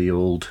seafront to the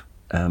old...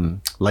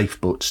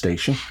 lifeboat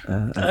station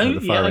at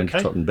the far end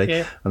of Totland Bay.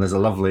 Yeah. And there's a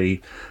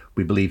lovely,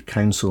 we believe,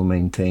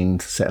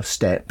 council-maintained set of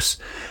steps.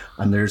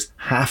 And there's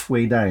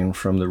halfway down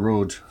from the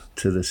road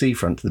to the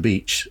seafront, to the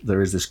beach,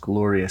 there is this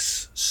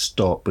glorious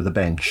stop with a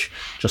bench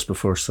just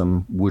before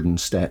some wooden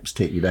steps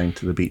take you down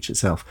to the beach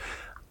itself.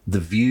 The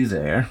view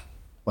there,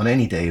 on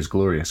any day, is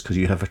glorious because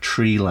you have a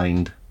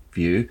tree-lined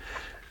view,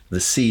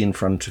 the sea in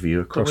front of you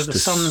across with the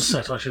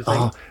sunset, I should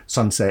think.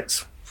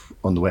 Sunsets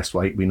on the West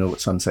Wight. We know what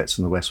sunsets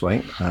on the West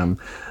Wight.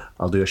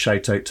 I'll do a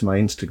shout out to my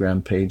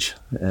Instagram page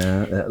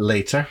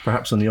later,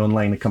 perhaps on the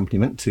online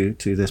accompaniment to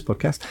this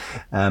podcast.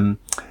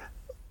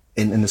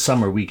 In the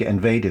summer, we get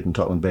invaded in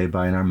Totland Bay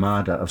by an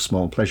armada of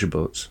small pleasure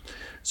boats.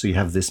 So you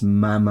have this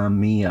Mamma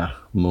Mia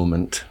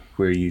moment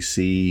where you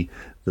see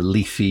the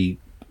leafy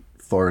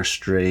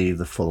forestry,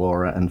 the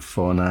flora and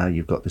fauna.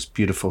 You've got this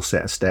beautiful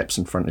set of steps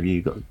in front of you.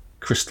 You've got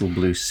crystal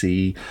blue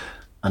sea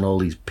and all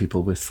these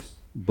people with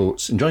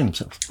boats enjoying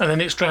themselves. And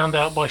then it's drowned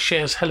out by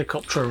Cher's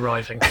helicopter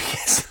arriving.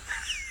 Yes.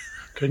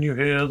 Can you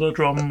hear the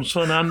drums,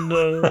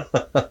 Fernando?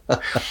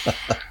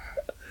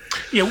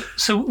 Yeah,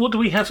 so what do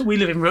we have? We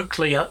live in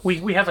Rookley.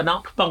 We have an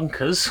up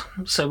Bunkers,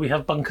 so we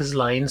have Bunkers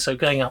Lane, so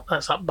going up,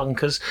 that's up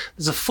Bunkers.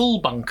 There's a full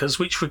Bunkers,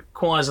 which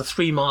requires a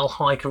 3-mile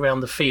hike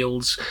around the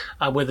fields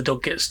where the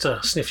dog gets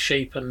to sniff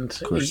sheep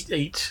and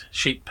eat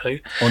sheep poo.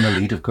 On a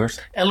lead, of course.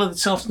 Ella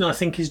this afternoon, I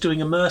think, is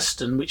doing a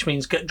Merston, which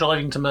means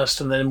driving to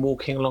Merston and then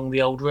walking along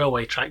the old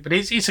railway track. But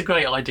it's a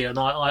great idea, and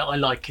I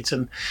like it,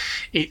 and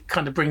it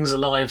kind of brings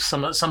alive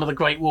some of the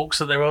great walks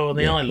that there are on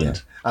the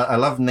island. Yeah. I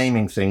love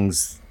naming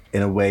things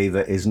in a way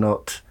that is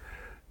not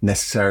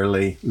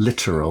necessarily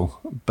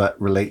literal, but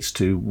relates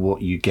to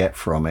what you get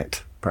from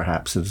it,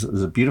 perhaps.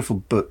 There's a beautiful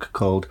book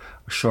called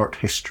A Short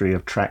History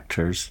of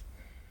Tractors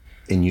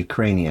in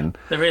Ukrainian.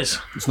 There is.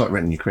 It's not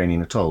written in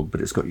Ukrainian at all,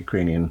 but it's got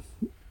Ukrainian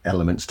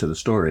elements to the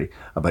story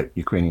about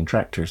Ukrainian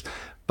tractors.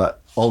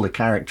 But all the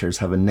characters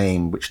have a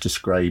name which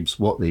describes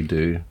what they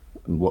do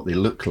and what they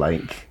look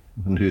like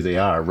and who they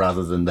are,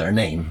 rather than their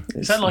name.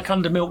 Is that like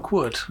Under Milk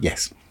Wood?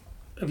 Yes.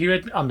 Have you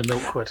read Under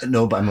Milk Wood?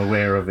 No, but I'm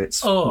aware of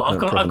its. I've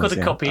got a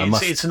yeah. copy.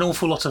 It's an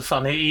awful lot of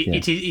fun.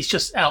 It's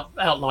just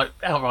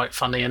outright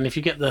funny. And if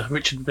you get the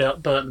Richard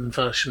Burton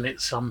version, it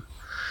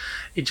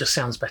just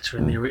sounds better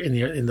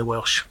in the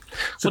Welsh.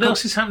 What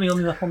else is happening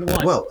on the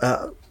Wipe?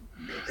 Well,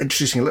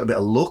 introducing a little bit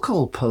of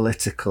local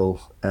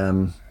political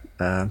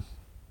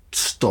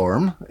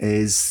storm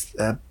is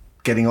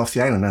getting off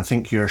the island. I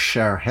think your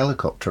Share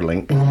helicopter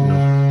link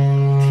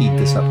teed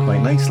this up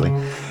quite nicely.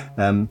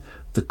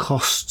 The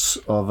costs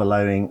of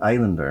allowing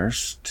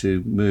islanders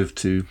to move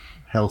to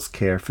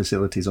healthcare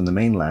facilities on the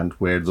mainland,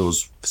 where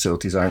those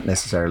facilities aren't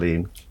necessarily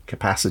in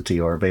capacity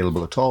or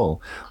available at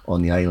all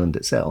on the island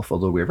itself,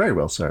 although we're very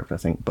well served, I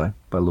think, by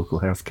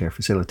local healthcare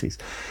facilities.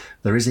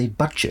 There is a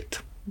budget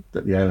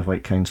that the Isle of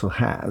Wight Council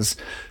has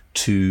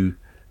to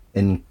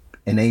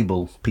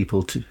enable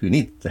people who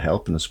need the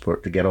help and the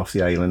support to get off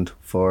the island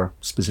for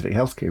specific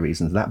healthcare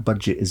reasons. That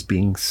budget is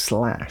being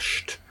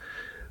slashed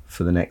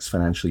for the next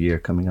financial year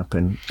coming up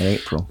in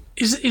April.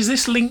 Is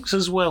this linked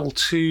as well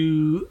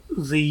to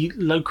the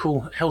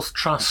local health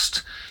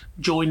trust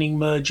joining,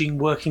 merging,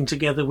 working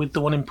together with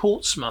the one in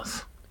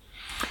Portsmouth?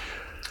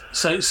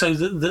 So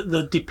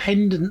the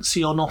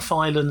dependency on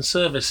off-island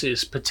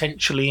services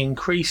potentially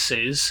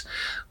increases,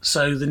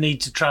 so the need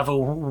to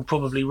travel will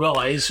probably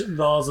rise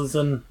rather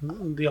than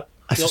the...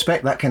 I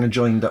suspect that kind of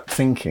joined-up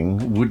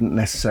thinking wouldn't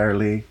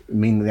necessarily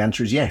mean that the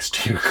answer is yes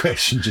to your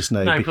question just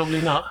now. No,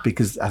 probably not.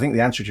 Because I think the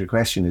answer to your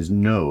question is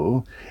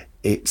no.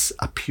 It's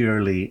a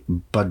purely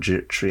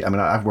budgetary... I mean,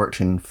 I've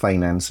worked in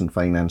finance and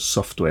finance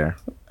software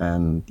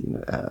and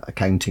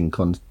accounting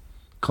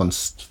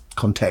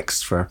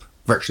contexts for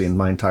virtually in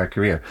my entire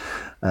career.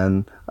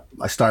 And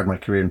I started my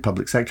career in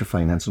public sector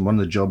finance, and one of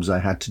the jobs I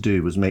had to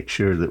do was make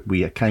sure that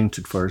we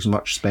accounted for as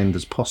much spend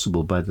as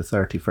possible by the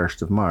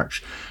 31st of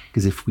March.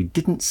 Because if we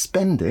didn't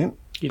spend it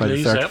by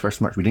the 31st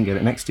of March, we didn't get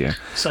it next year.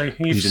 So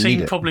you've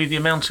seen probably the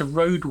amount of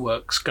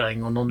roadworks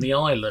going on the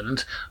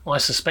island. I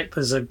suspect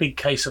there's a big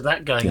case of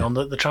that going on,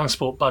 that the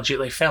transport budget,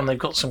 they found they've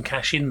got some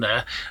cash in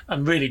there,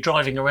 and really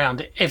driving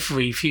around,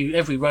 every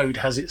road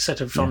has its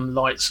set of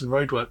lights and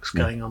roadworks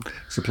going on.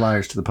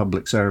 Suppliers to the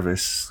public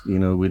service,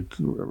 would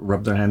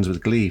rub their hands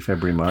with glee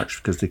February, March,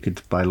 because they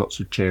could buy lots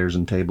of chairs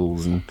and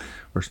tables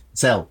or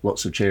sell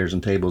lots of chairs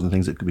and tables and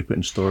things that could be put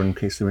in store in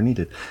case they were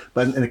needed.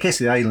 But in the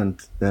case of the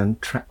island,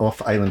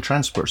 off-island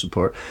transport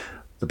support,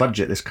 the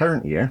budget this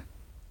current year,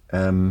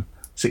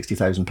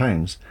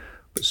 £60,000,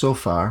 but so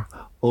far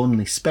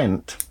only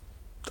spent,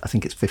 I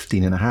think it's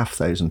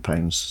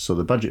 £15,500. So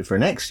the budget for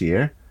next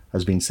year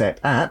has been set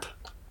at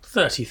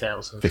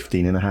 30,000.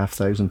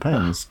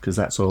 £15,500, because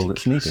that's all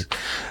that's needed.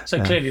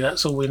 So clearly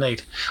that's all we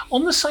need.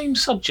 On the same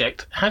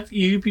subject, have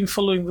you been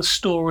following the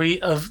story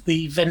of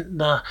the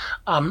Ventnor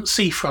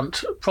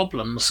seafront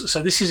problems?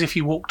 So this is if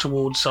you walk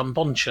towards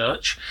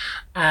Bonchurch,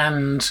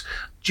 and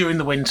during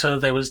the winter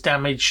there was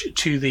damage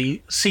to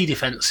the sea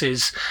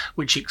defences,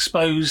 which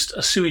exposed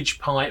a sewage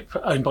pipe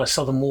owned by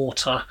Southern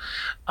Water.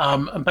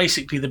 And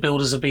basically the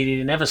builders have been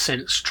in ever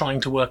since trying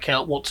to work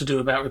out what to do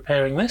about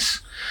repairing this.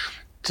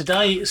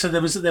 Today, so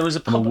there was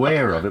a I'm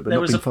aware of it, but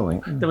not been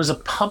following. There was a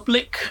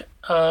public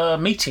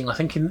meeting, I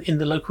think, in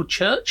the local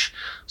church,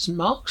 St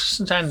Mark's,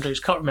 St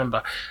Andrews, can't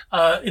remember,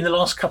 in the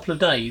last couple of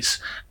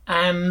days,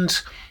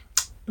 and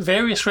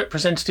various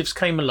representatives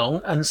came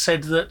along and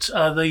said that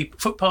the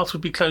footpath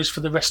would be closed for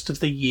the rest of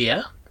the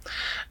year,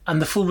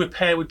 and the full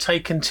repair would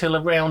take until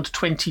around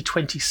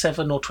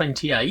 2027 or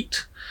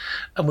 28,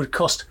 and would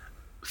cost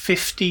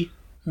 £50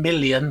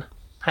 million,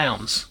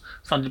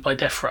 funded by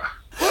DEFRA.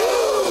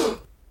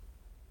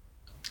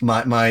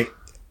 My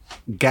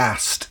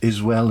ghast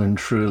is well and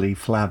truly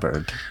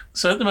flabbered.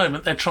 So at the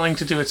moment they're trying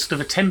to do a sort of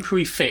a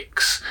temporary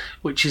fix,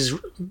 which is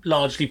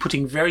largely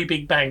putting very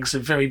big bags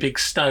of very big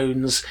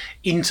stones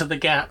into the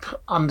gap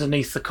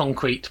underneath the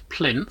concrete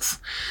plinth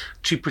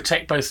to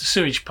protect both the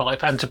sewage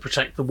pipe and to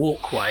protect the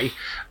walkway,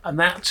 and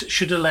that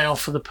should allow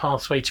for the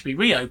pathway to be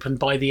reopened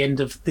by the end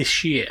of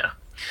this year.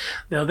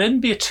 There'll then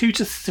be a 2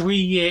 to 3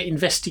 year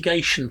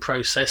investigation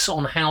process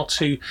on how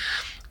to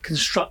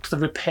construct the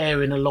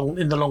repair in the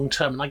long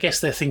term, and I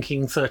guess they're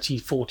thinking 30,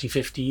 40,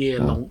 50 year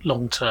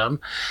long term,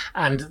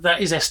 and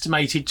that is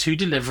estimated to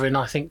deliver in,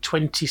 I think,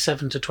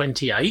 27 to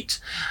 28,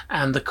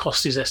 and the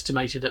cost is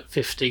estimated at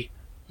 £50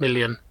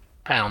 million.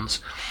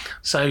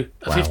 So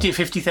a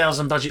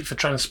 50,000 budget for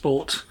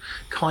transport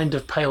kind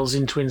of pales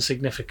into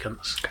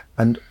insignificance.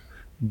 And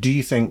do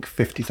you think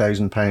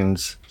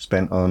 £50,000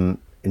 spent on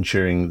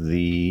ensuring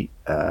the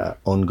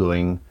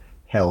ongoing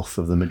health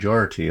of the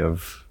majority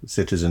of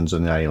citizens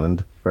on the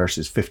island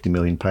versus £50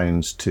 million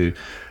to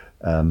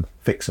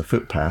fix a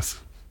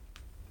footpath?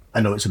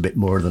 I know it's a bit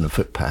more than a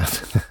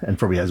footpath and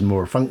probably has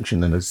more function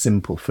than a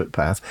simple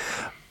footpath,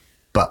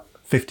 but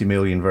 50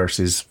 million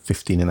versus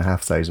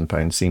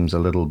 £15,500 seems a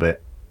little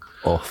bit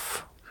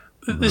off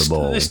There's, the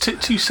ball. there's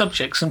two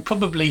subjects, and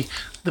probably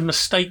the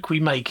mistake we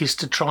make is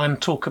to try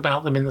and talk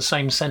about them in the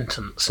same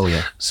sentence. Oh,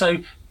 yeah. So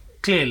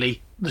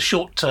clearly, the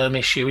short-term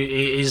issue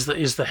is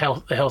the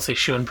health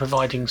issue and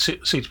providing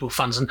suitable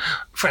funds. And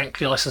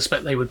frankly, I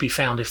suspect they would be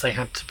found if they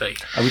had to be.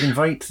 I would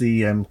invite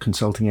the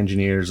consulting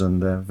engineers on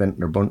the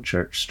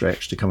Ventnor-Bunchurch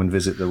stretch to come and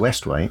visit the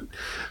West White.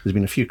 There's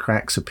been a few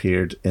cracks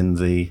appeared in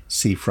the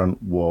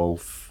seafront wall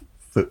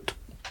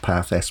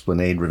footpath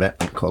esplanade,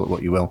 revetment, call it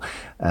what you will.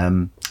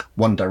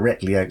 One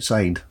directly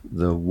outside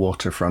the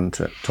waterfront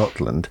at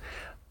Totland.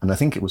 And I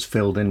think it was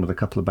filled in with a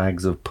couple of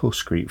bags of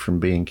postcrete from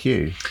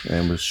B&Q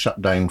and was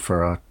shut down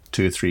for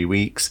 2 or 3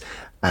 weeks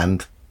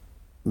and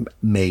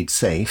made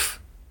safe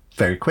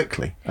very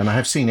quickly. And I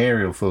have seen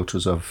aerial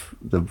photos of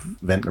the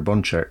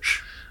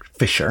Ventnor-Bunchurch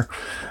fissure.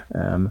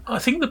 I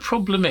think the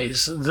problem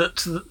is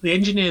that the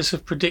engineers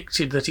have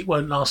predicted that it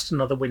won't last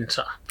another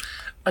winter.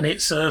 And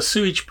it's a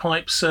sewage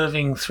pipe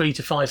serving 3,000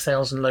 to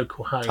 5,000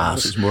 local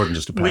homes. So it's more than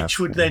just a path. Which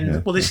would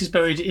then, this is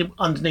buried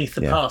underneath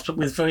the path, but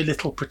with very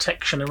little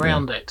protection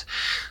around it.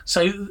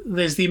 So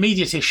there's the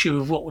immediate issue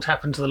of what would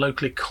happen to the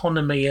local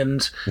economy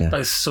and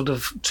both sort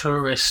of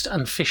tourist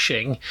and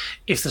fishing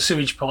if the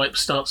sewage pipe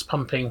starts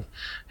pumping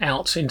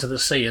out into the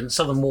sea. And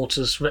Southern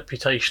Water's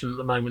reputation at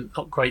the moment,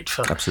 not great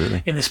for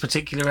in this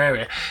particular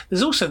area.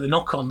 There's also the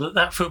knock-on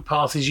that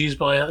footpath is used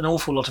by an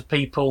awful lot of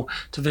people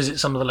to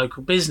visit some of the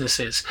local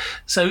businesses.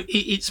 So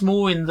it's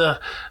more in the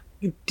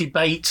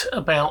debate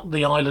about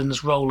the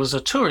island's role as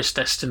a tourist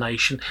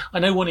destination. I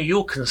know one of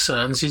your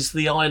concerns is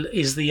the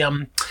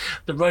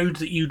road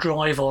that you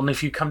drive on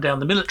if you come down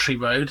the military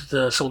road,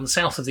 the sort of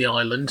south of the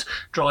island,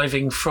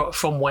 driving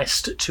from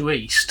west to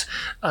east.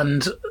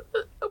 And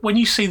when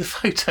you see the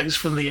photos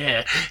from the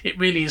air, it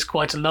really is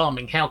quite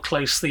alarming how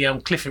close the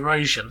cliff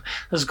erosion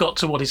has got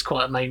to what is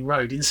quite a main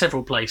road in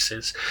several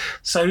places.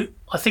 So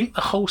I think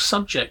the whole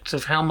subject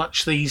of how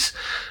much these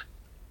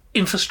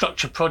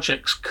infrastructure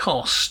projects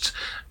cost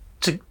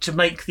to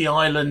make the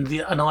island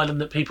an island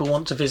that people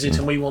want to visit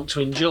and we want to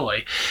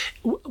enjoy,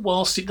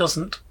 whilst it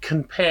doesn't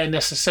compare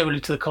necessarily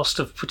to the cost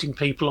of putting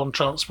people on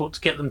transport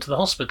to get them to the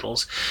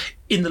hospitals,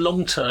 in the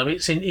long term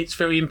it's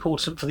very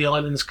important for the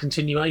island's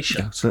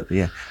continuation. Absolutely,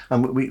 yeah.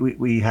 And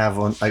we have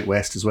out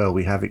west as well,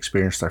 we have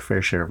experienced our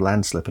fair share of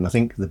landslip, and I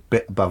think the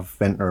bit above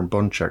Ventnor and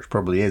Bunchurch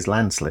probably is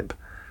landslip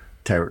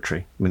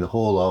territory. I mean, the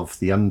whole of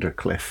the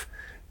undercliff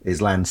is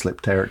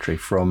landslip territory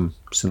from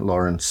St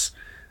Lawrence,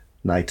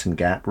 Knighton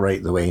Gap,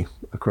 right the way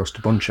across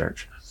to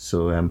Bunchurch.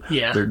 So, and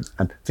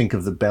think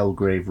of the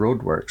Belgrave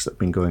roadworks that have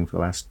been going for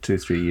the last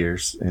 2-3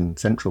 years in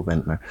central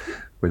Ventnor,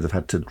 where they've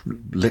had to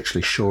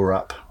literally shore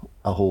up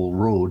a whole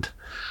road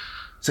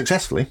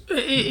successfully.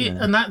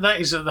 And that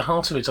is at the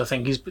heart of it, I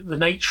think, is the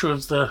nature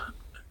of the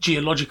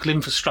geological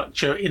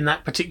infrastructure in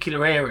that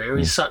particular area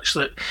is such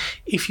that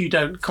if you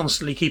don't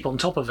constantly keep on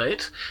top of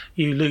it,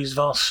 you lose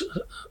vast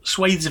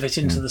swathes of it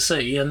into the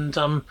sea, and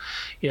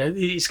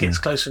it gets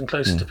closer and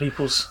closer to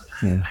people's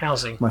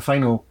housing. My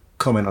final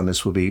comment on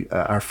this will be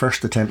our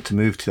first attempt to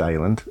move to the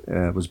island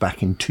was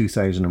back in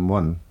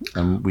 2001,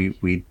 and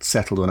we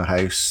settled on a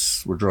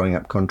house. We're drawing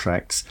up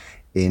contracts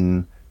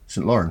in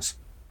St Lawrence,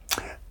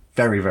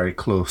 very, very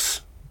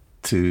close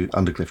to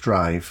Undercliff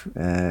Drive,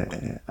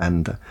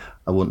 and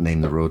I won't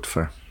name the road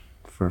for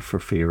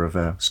fear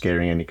of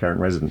scaring any current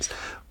residents.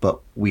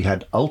 But we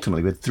had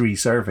 3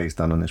 surveys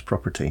done on this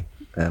property.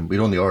 We'd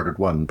only ordered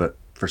 1, but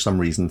for some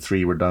reason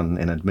 3 were done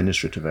in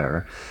administrative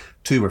error.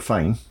 2 were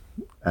fine,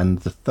 and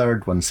the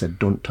 3rd one said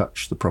don't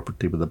touch the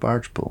property with a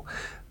barge pole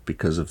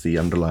because of the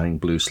underlying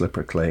blue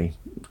slipper clay,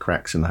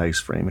 cracks in the house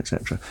frame,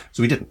 etc.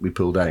 So we didn't. We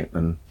pulled out,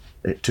 and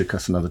it took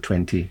us another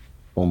 20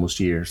 almost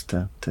years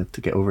to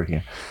get over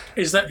here.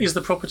 Is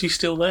the property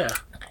still there?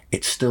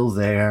 It's still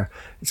there.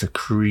 It's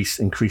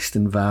increased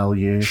in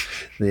value.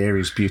 The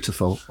area's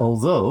beautiful,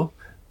 although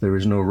there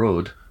is no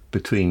road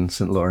between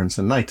St Lawrence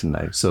and Knighton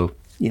now. So,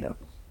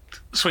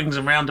 swings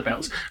and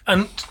roundabouts.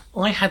 And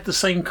I had the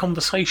same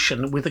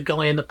conversation with a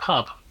guy in a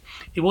pub.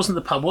 It wasn't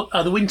the pub,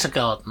 the Winter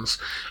Gardens.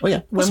 Oh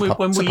yeah, when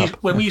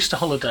we used to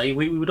holiday,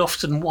 we would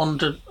often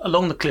wander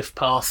along the cliff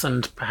path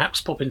and perhaps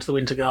pop into the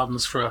Winter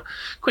Gardens for a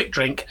quick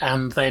drink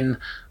and then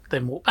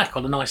walk back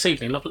on a nice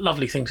evening.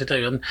 Lovely thing to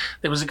do. And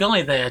there was a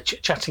guy there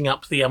chatting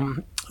up the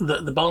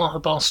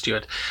bar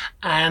steward,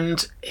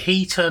 and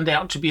he turned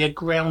out to be a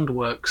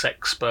groundworks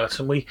expert.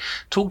 And we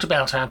talked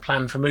about our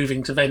plan for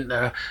moving to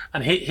Ventnor,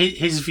 and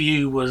his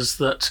view was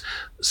that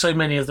so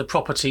many of the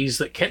properties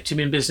that kept him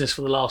in business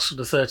for the last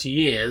sort of 30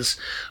 years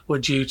were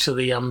due to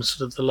the sort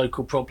of the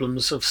local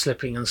problems of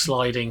slipping and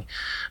sliding,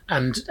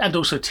 and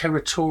also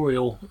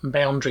territorial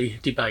boundary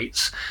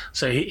debates.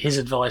 So his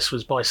advice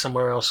was buy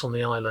somewhere else on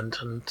the island,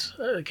 and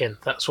again,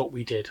 that's what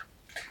we did.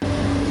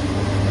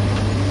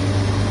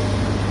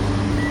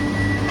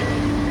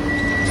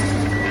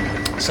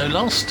 So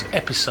last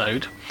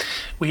episode,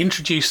 we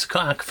introduced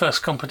our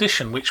first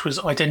competition, which was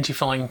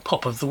identifying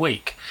pop of the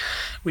week.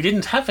 We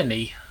didn't have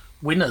any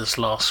winners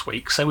last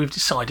week, so we've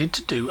decided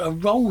to do a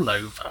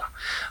rollover.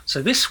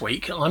 So this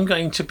week I'm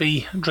going to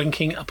be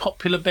drinking a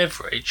popular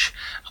beverage,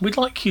 and we'd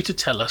like you to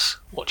tell us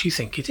what you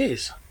think it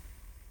is.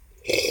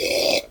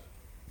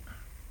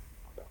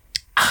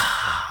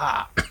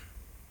 Ah.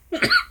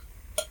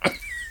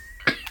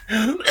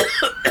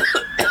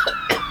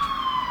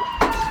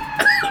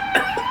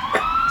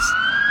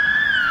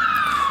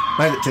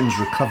 Now that Tim's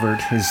recovered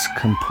his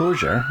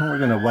composure, we're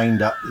going to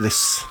wind up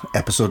this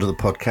episode of the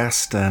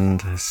podcast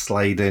and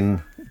slide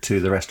in to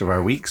the rest of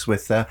our weeks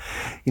with,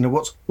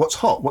 what's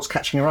hot, what's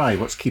catching your eye,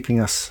 what's keeping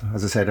us,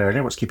 as I said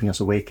earlier, what's keeping us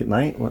awake at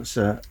night, what's...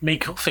 Me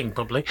coughing,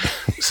 probably.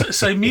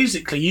 So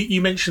musically,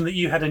 you mentioned that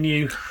you had a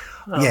new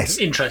yes.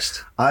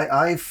 interest.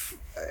 I've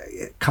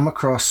come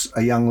across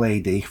a young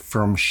lady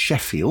from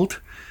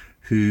Sheffield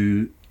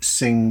who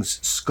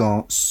sings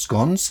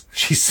scones.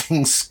 She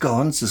sings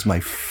scones as my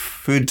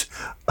food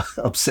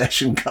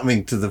obsession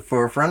coming to the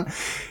forefront.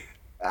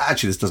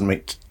 Actually,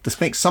 this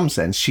makes some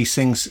sense. She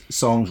sings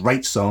songs,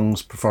 writes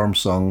songs, performs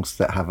songs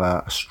that have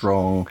a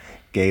strong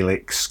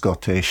Gaelic,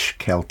 Scottish,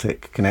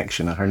 Celtic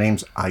connection. And her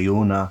name's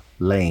Iona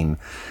Lane.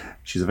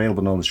 She's available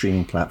on all the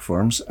streaming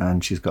platforms,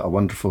 and she's got a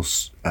wonderful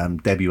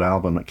debut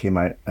album that came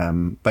out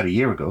about a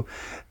year ago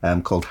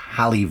called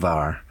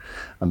Hallivar.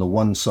 And the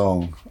one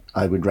song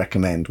I would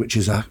recommend, which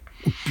is a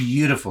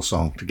beautiful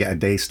song to get a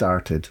day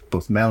started,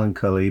 both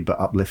melancholy but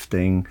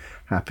uplifting,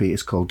 happy,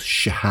 is called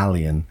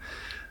Schiehallion.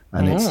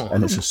 And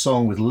it's a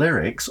song with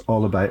lyrics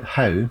all about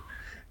how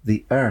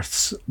the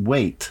Earth's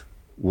weight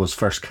was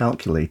first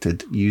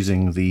calculated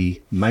using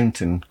the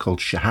mountain called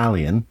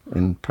Schiehallion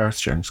in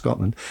Perthshire in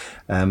Scotland,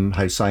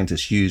 how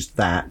scientists used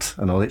that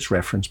and all its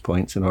reference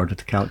points in order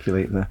to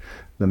calculate the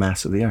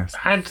mass of the Earth.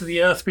 Had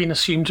the Earth been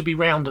assumed to be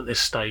round at this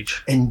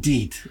stage?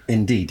 Indeed,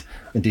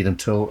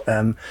 until,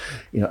 and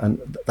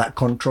that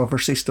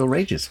controversy still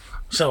rages.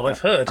 So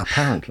I've heard.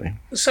 Apparently.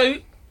 So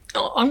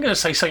I'm going to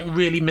say something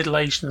really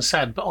middle-aged and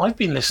sad, but I've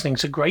been listening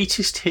to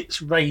Greatest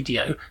Hits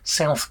Radio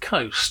South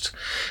Coast.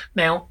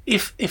 Now,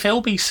 if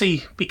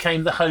LBC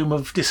became the home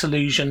of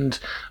disillusioned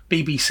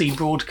BBC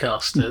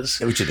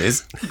broadcasters, which it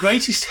is,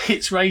 Greatest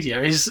Hits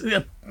Radio is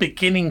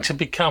beginning to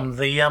become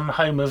the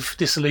home of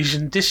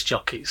disillusioned disc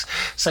jockeys.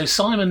 So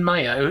Simon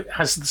Mayo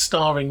has the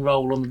starring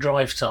role on the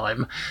drive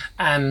time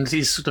and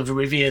is sort of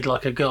revered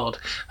like a god.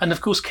 And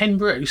of course Ken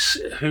Bruce,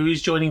 who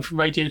is joining from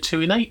Radio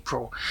 2 in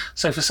April.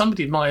 So for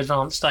somebody of my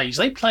advanced age,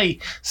 they play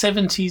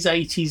 70s,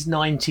 80s,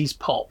 90s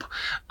pop.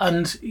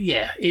 And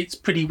yeah, it's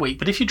pretty weak.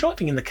 But if you're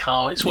driving in the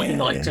car, it's what you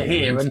like to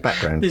hear. And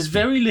background. There's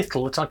very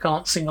little that I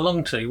can't sing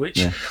along to,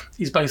 which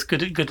is both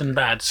good and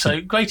bad.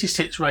 So Greatest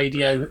Hits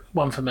Radio,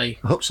 one for me.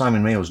 I hope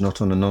Simon Mayo's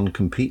not on a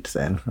non-compete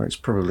then, or it's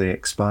probably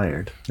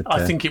expired. But,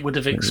 I think it would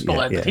have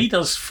expired, but he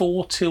does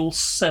 4 till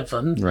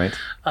 7, right?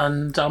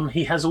 And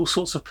he has all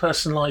sorts of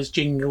personalised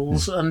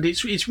jingles, and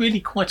it's really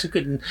quite a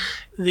good. And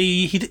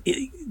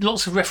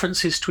lots of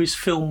references to his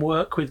film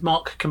work with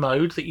Mark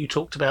Commode that you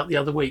talked about the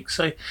other week.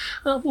 So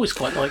I've always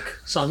quite liked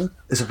Simon.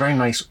 There's a very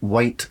nice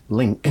white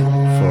link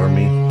for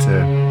me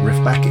to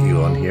riff back at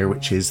you on here,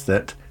 which is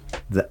that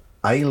the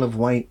Isle of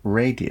Wight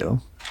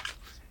radio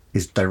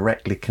is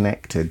directly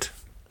connected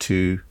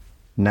to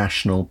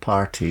national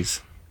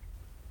parties,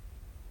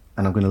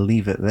 and I'm going to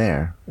leave it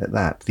there at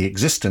that. The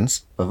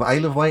existence of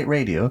Isle of Wight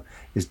radio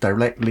is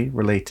directly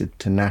related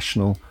to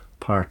national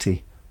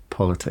party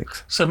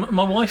politics. So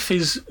my wife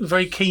is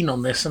very keen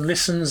on this and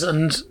listens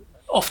and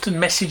often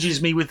messages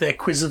me with their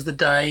quiz of the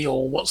day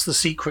or what's the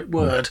secret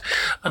word.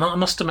 And I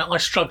must admit I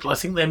struggle. I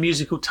think their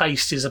musical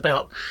taste is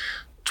about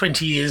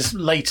 20 years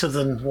later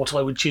than what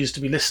I would choose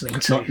to be listening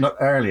to. Not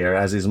earlier,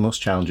 as is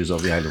most challenges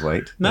of the Isle of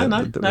Wight. No.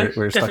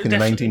 We're stuck in the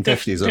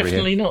 1950s over here.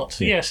 Definitely not,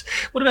 yes.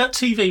 What about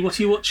TV? What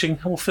are you watching?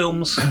 Or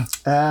films?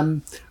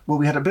 Well,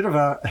 we had a bit of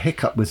a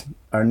hiccup with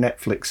our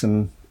Netflix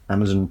and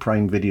Amazon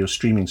Prime Video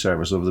streaming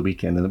service over the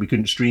weekend, and that we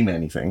couldn't stream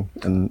anything.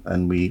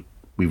 And we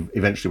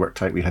eventually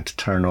worked out we had to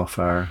turn off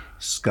our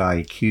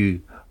Sky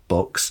Q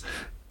box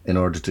in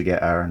order to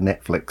get our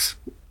Netflix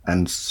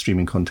and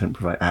streaming content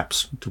provide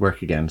apps to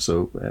work again.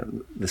 So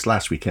this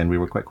last weekend we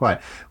were quite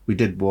quiet. We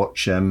did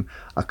watch a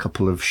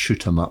couple of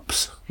shoot 'em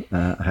ups,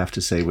 I have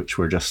to say, which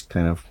were just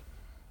kind of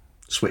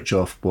switch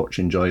off, watch,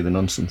 enjoy the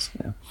nonsense.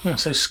 Yeah.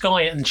 So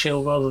Sky and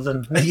chill rather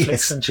than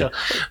Netflix and chill.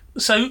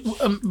 So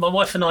my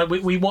wife and I,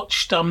 we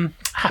watched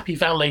Happy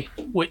Valley,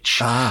 which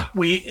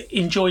we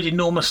enjoyed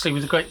enormously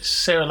with the great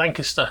Sarah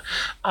Lancaster.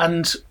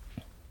 And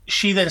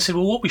she then said,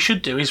 well, what we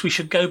should do is we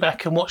should go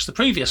back and watch the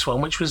previous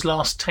one, which was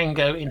Last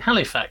Tango in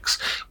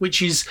Halifax,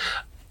 which is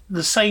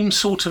the same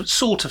sort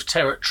of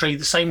territory,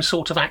 the same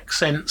sort of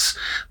accents,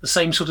 the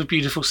same sort of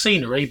beautiful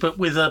scenery, but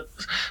with a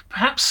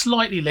perhaps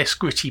slightly less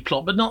gritty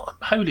plot, but not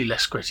wholly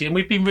less gritty. And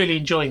we've been really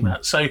enjoying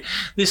that. So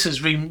this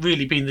has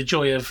really been the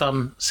joy of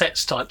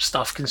sets type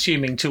stuff,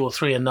 consuming 2 or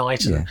 3 a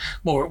night and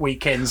more at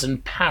weekends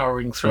and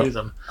powering through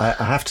them. I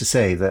have to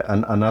say that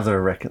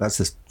that's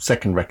the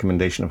second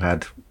recommendation I've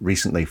had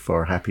recently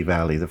for Happy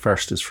Valley. The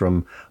first is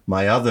from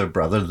my other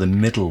brother, the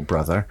middle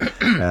brother,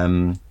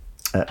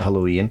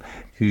 hello Ian,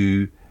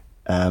 who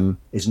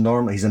is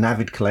normal. He's an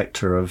avid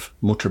collector of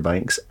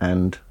motorbikes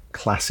and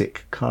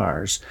classic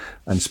cars,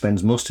 and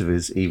spends most of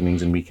his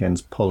evenings and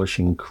weekends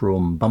polishing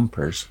chrome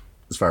bumpers,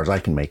 as far as I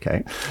can make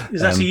out.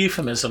 Is that a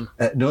euphemism?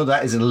 No,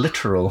 that is a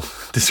literal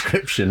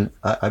description,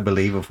 I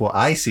believe, of what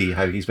I see,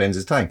 how he spends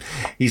his time.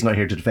 He's not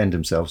here to defend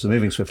himself, so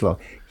moving swiftly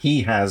along.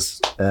 He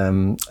has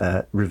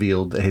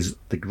revealed that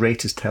the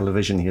greatest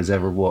television he has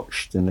ever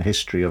watched in the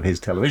history of his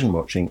television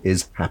watching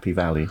is Happy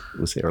Valley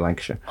with Sarah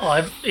Lancashire.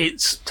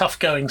 It's tough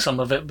going,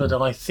 some of it, but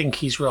I think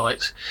he's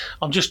right.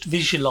 I'm just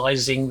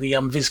visualising the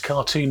Viz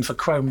cartoon for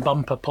Chrome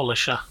Bumper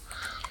Polisher.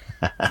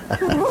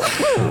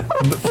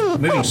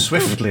 Moving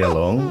swiftly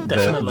along,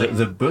 Definitely.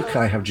 the book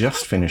I have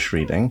just finished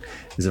reading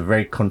is a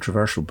very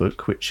controversial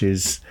book, which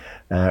is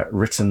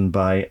written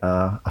by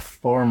a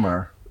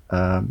former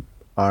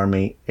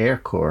Army Air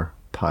Corps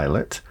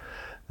pilot,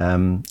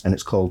 and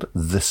it's called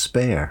The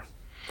Spare.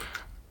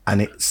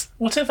 And it's...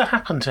 Whatever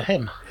happened to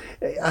him?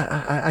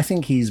 I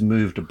think he's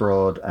moved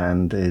abroad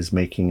and is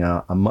making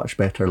a much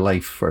better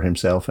life for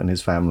himself and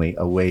his family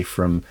away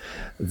from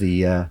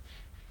the...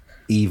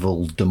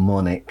 evil,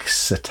 demonic,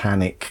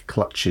 satanic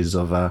clutches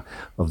of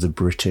the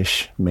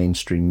British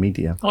mainstream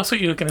media. I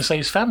thought you were going to say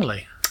his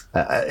family.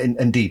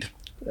 Indeed,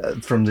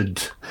 from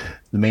the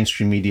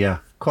mainstream media,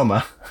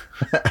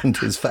 and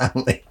his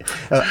family.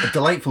 A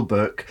delightful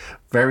book,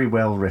 very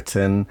well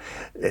written.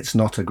 It's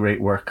not a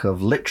great work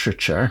of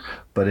literature,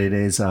 but it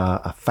is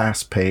a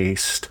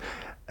fast-paced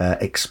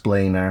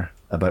explainer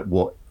about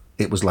what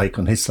it was like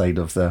on his side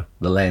of the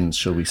lens,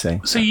 shall we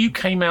say. So you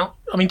came out...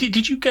 I mean,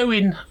 did you go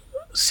in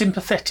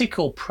sympathetic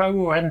or pro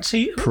or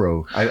anti?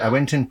 Pro. I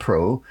went in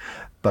pro,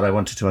 but I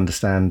wanted to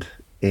understand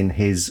in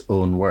his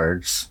own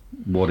words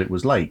what it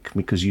was like,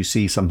 because you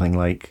see something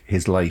like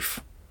his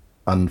life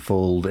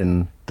unfold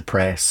in the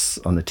press,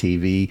 on the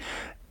TV,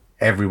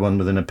 everyone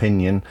with an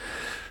opinion.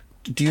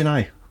 Do you and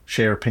I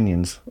share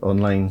opinions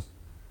online?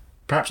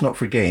 Perhaps not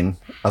for gain,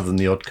 other than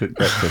the odd cooked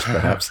breakfast,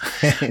 perhaps,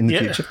 in the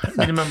future.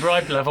 Minimum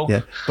bribe level.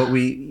 Yeah, but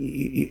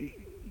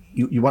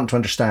you want to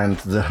understand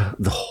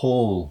the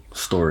whole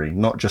story,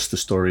 not just the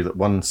story that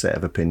one set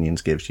of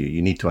opinions gives you.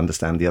 You need to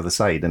understand the other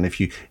side, and if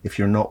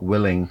you're not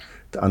willing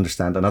to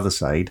understand another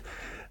side,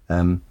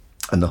 and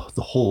the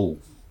whole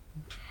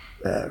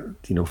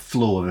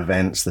flow of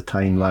events, the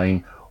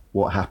timeline,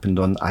 what happened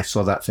I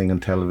saw that thing on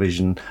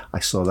television, I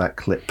saw that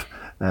clip,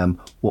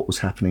 what was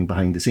happening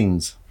behind the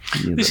scenes.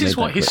 This is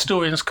what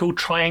historians call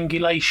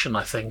triangulation,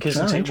 I think,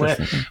 isn't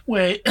it?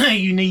 Where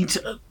you need...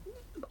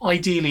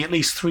 ideally at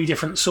least 3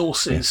 different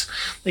sources.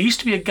 Yeah. There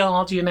used to be a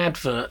Guardian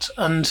advert,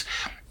 and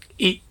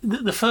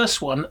the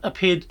first one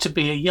appeared to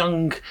be a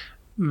young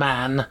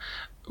man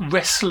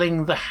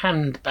wrestling the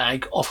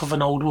handbag off of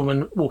an old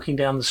woman walking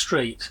down the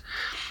street.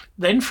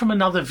 Then from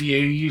another view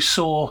you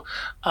saw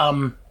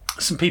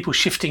some people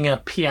shifting a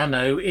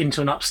piano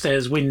into an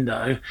upstairs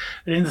window,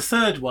 and in the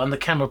third one the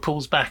camera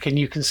pulls back and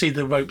you can see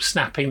the rope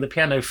snapping, the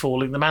piano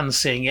falling, the man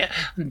seeing it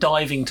and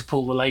diving to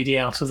pull the lady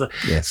out of the...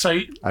 Yes,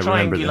 so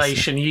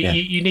triangulation,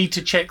 you need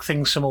to check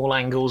things from all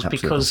angles.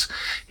 Absolutely. Because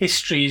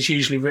history is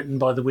usually written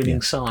by the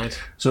winning side.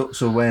 So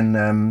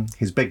when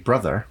his big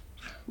brother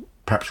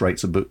perhaps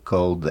writes a book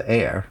called The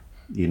Heir,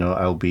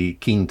 I'll be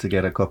keen to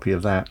get a copy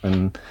of that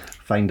and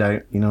find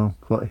out,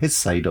 what his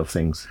side of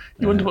things.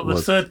 You wonder what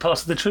the third part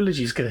of the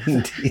trilogy is going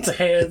to be. The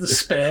Hair, the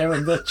Spare,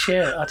 and the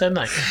Chair. I don't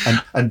know.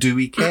 And do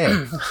we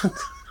care?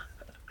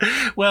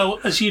 Well,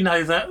 as you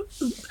know,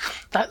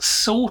 that's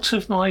sort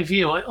of my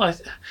view.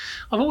 I've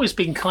always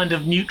been kind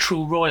of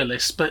neutral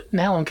royalist, but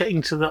now I'm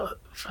getting to the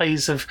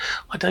phase of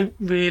I don't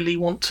really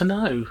want to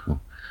know.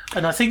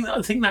 And I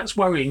think that's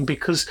worrying,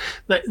 because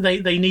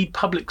they need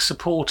public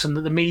support and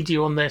the media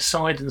on their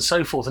side and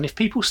so forth. And if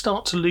people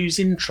start to lose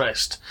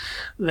interest,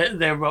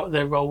 their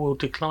role will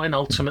decline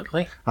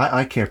ultimately.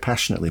 I care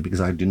passionately because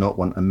I do not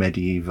want a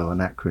medieval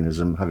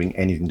anachronism having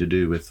anything to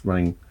do with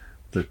running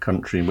the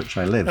country in which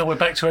I live. Oh, we're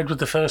back to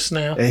Edward I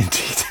now.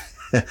 Indeed.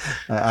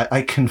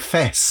 I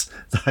confess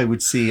that I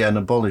would see an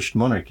abolished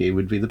monarchy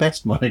would be the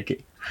best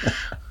monarchy.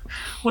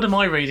 What am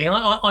I reading?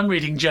 I'm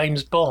reading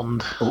James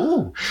Bond.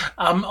 Oh,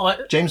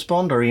 James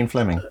Bond or Ian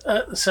Fleming?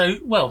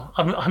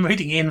 I'm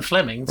reading Ian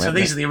Fleming. So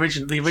these are the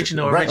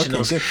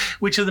originals, okay,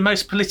 which are the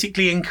most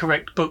politically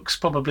incorrect books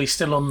probably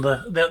still on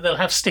the... They'll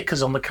have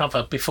stickers on the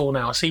cover before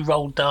now. I see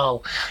Roald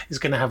Dahl is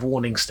going to have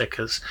warning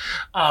stickers.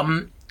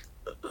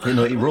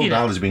 Roald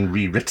Dahl is being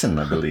rewritten,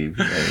 I believe.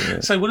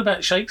 So what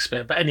about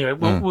Shakespeare? But anyway,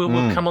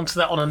 we'll come on to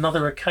that on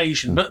another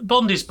occasion. But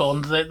Bond is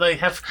Bond. They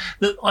have...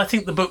 I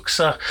think the books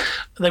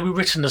they were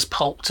written as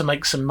pulp to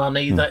make some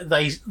money.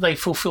 They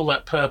fulfil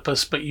that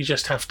purpose, but you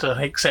just have to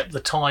accept the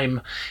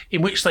time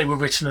in which they were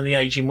written and the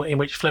age in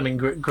which Fleming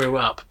grew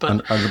up. But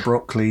and are the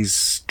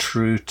Brockleys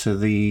true to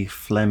the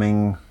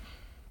Fleming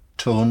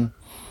tone,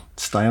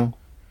 style?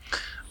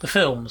 The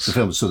films.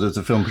 So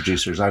the film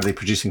producers, are they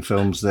producing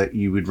films that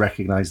you would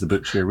recognise the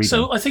books you're reading?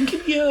 So I think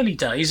in the early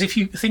days, if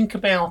you think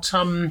about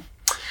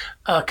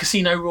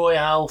Casino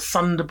Royale,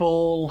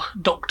 Thunderball,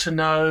 Doctor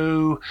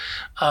No,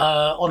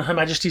 On Her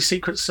Majesty's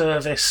Secret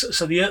Service.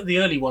 So the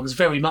early ones,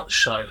 very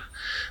much so.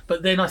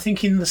 But then I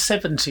think in the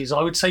 70s,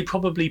 I would say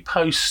probably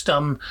post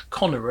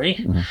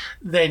Connery,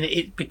 then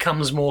it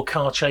becomes more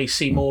car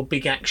chasey, more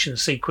big action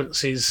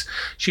sequences,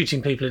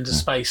 shooting people into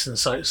space and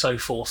so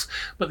forth.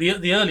 But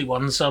the early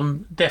ones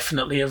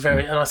definitely are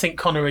very, and I think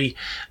Connery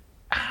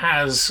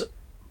has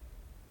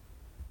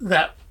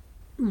that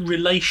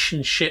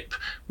relationship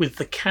with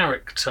the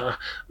character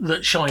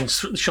that shines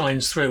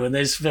through, and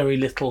there's very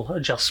little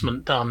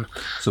adjustment done.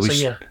 So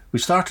we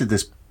started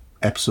this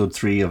episode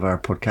 3 of our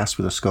podcast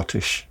with a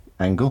Scottish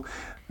angle,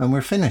 and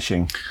we're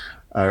finishing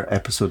our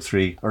episode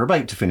 3, or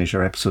about to finish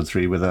our episode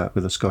 3 with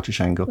a Scottish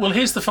angle. Well,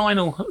 here's the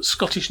final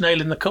Scottish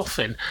nail in the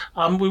coffin.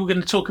 We were going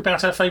to talk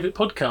about our favourite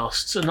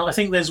podcasts, and I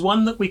think there's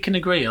one that we can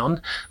agree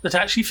on that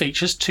actually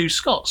features two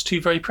Scots,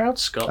 two very proud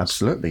Scots.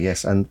 Absolutely,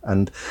 yes. And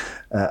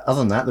other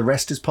than that, the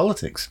rest is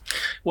politics.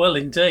 Well,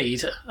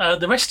 indeed.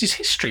 The rest is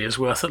history is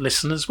worth a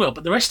listen as well,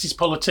 but the rest is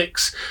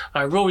politics.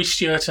 Rory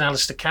Stewart and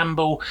Alistair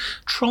Campbell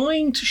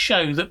trying to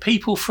show that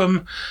people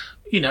from,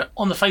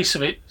 on the face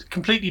of it,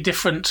 completely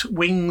different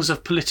wings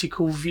of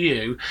political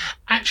view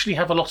actually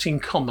have a lot in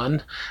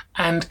common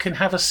and can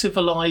have a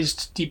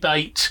civilised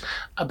debate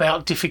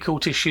about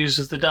difficult issues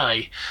of the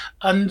day.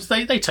 And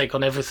they take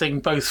on everything,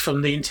 both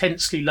from the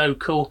intensely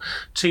local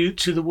to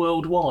the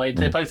worldwide.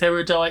 They're both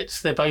erudite,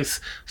 they're both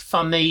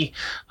funny,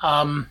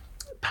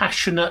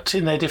 passionate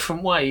in their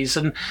different ways,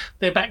 and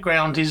their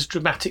background is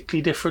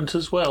dramatically different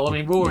as well. I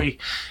mean, Rory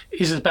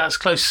is about as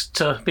close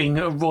to being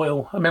a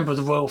member of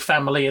the royal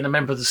family and a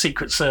member of the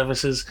Secret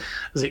Service as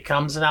it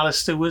comes, and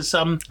Alistair was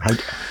a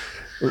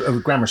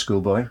grammar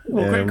school boy.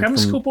 Grammar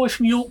school boy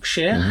from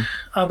Yorkshire,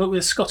 but with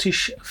a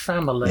Scottish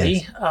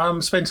family.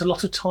 Yes. Spent a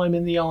lot of time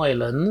in the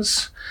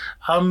islands,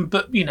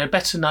 but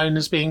better known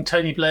as being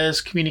Tony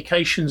Blair's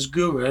communications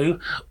guru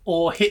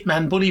or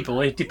hitman bully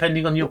boy,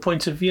 depending on your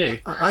point of view.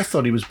 I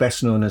thought he was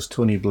best known as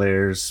Tony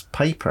Blair's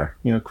piper.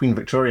 Queen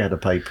Victoria had a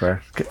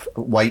piper,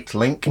 White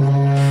Link.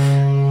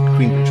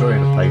 Queen Victoria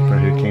had a piper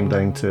who came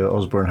down to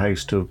Osborne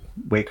House to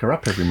wake her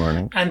up every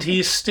morning. And he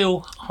is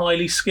still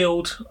highly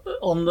skilled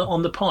on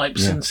the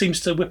pipes and seems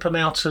to whip them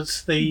out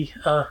at the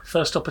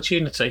first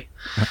opportunity.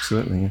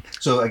 Absolutely. Yeah.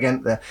 So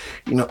again,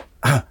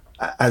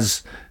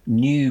 as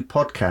new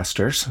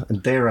podcasters,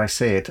 and dare I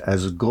say it,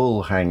 as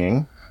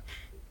goal-hanging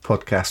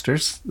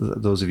podcasters,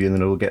 those of you that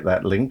know will get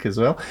that link as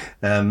well.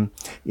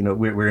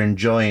 We're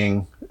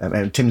enjoying.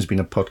 Tim's been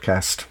a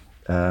podcast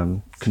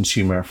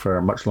consumer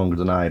for much longer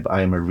than I, but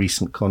I am a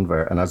recent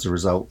convert, and as a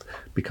result,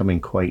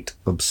 becoming quite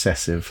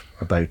obsessive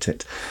about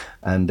it.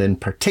 And in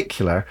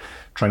particular,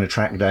 trying to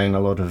track down a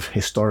lot of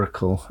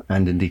historical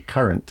and indeed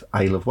current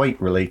Isle of Wight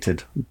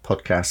related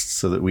podcasts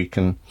so that we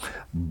can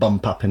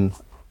bump up in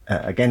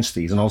against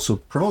these and also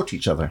promote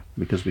each other,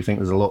 because we think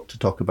there's a lot to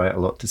talk about, a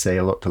lot to say,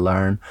 a lot to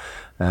learn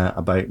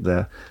about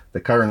the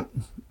current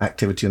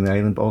activity on the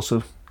island, but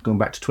also going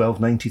back to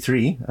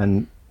 1293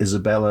 and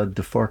Isabella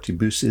de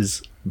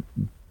Fortibus's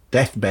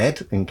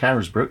deathbed in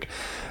Carisbrooke,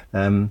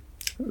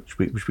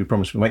 which we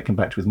promised we might come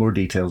back to with more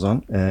details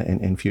on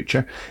in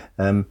future.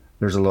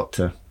 There's a lot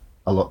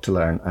to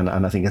learn,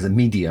 and I think as a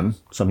medium,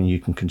 something you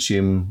can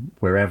consume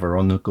wherever,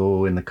 on the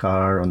go, in the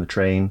car, on the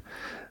train,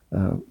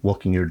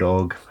 walking your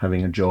dog,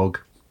 having a jog.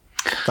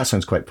 That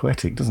sounds quite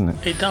poetic, doesn't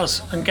it? It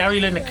does. And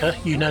Gary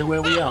Lineker, you know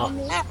where we are.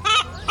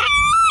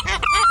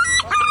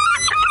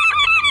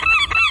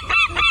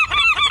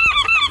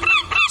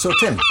 So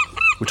Tim,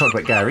 we talked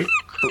about Gary,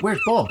 but where's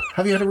Bob?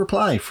 Have you had a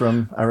reply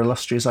from our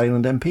illustrious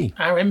island MP?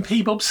 Our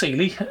MP, Bob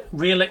Seeley,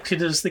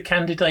 re-elected as the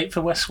candidate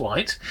for West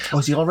Wight. Oh,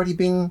 has he already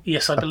been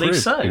Yes, I believe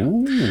approved? so.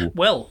 Ooh.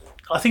 Well,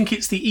 I think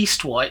it's the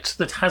East Wight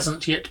that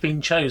hasn't yet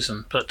been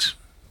chosen, but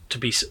to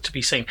be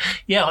seen.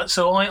 Yeah,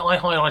 so I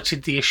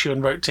highlighted the issue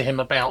and wrote to him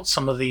about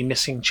some of the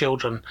missing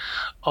children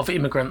of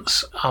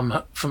immigrants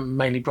from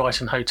mainly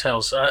Brighton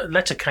hotels. A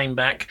letter came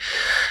back,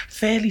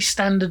 fairly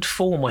standard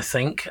form, I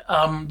think.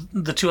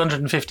 The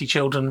 250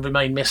 children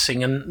remain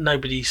missing and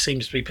nobody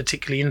seems to be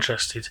particularly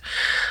interested,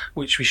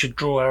 which we should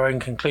draw our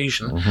own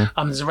conclusion.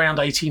 Mm-hmm. There's around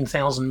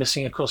 18,000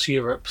 missing across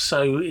Europe,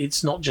 so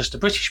it's not just a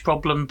British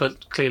problem,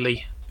 but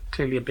clearly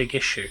a big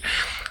issue.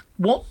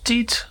 What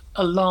did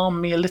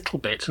alarm me a little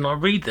bit, and I'll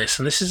read this,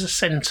 and this is a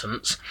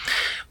sentence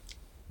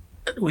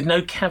with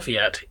no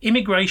caveat: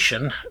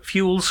 immigration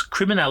fuels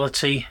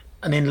criminality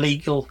and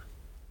illegal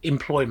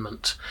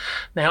employment.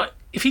 Now,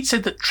 if he'd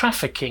said that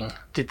trafficking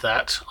did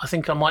that, I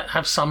think I might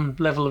have some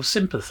level of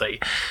sympathy.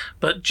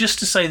 But just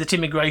to say that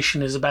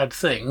immigration is a bad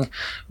thing,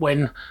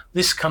 when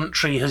this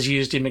country has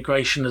used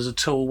immigration as a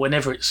tool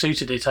whenever it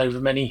suited it over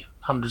many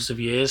hundreds of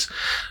years.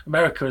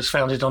 America is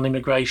founded on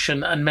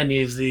immigration, and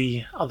many of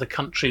the other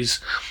countries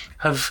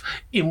have,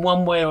 in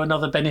one way or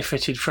another,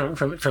 benefited from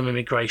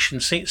immigration.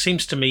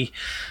 Seems to me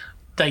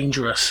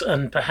dangerous,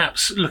 and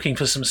perhaps looking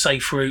for some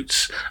safe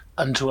routes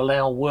and to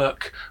allow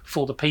work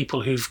for the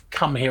people who've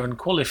come here and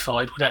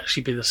qualified would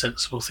actually be the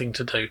sensible thing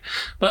to do.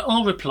 But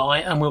I'll reply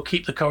and we'll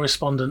keep the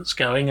correspondence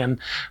going. And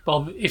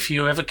Bob, if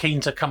you're ever keen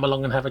to come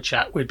along and have a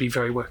chat, we'd be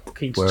very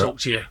keen to talk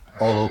to you.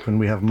 All open.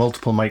 We have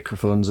multiple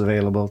microphones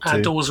available.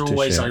 Our doors are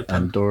always share. open.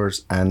 And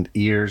doors and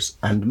ears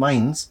and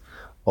minds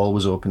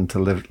always open to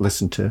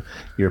listen to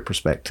your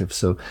perspective.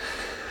 So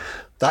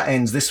that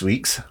ends this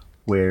week's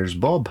Where's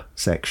Bob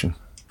section.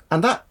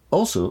 And that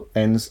also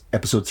ends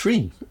episode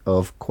 3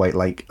 of Quite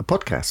Like a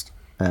Podcast.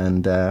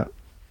 And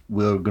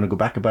we're going to go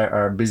back about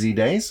our busy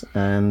days,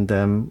 and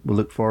we'll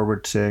look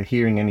forward to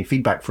hearing any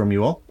feedback from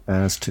you all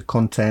as to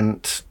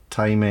content,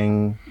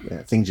 timing,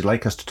 things you'd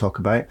like us to talk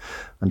about.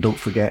 And don't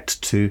forget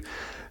to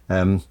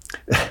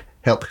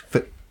help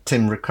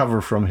Tim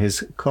recover from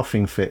his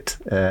coughing fit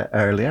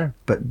earlier.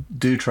 But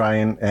do try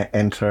and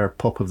enter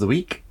Pop of the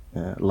Week,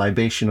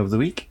 Libation of the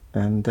Week,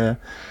 and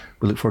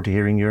we look forward to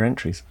hearing your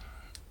entries.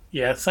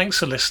 Yeah, thanks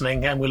for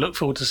listening, and we look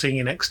forward to seeing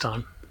you next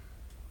time.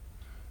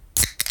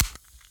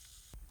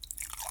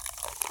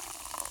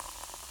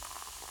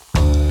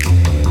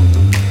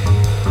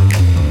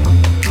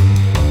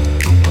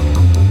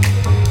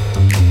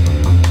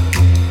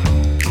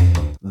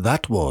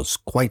 That was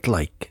Quite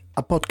Like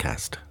a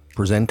Podcast,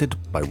 presented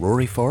by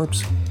Rory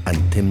Forbes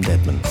and Tim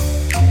Dedman.